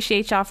really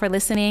appreciate y'all for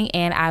listening,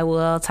 and I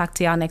will talk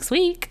to y'all next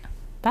week.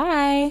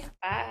 Bye.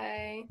 Bye.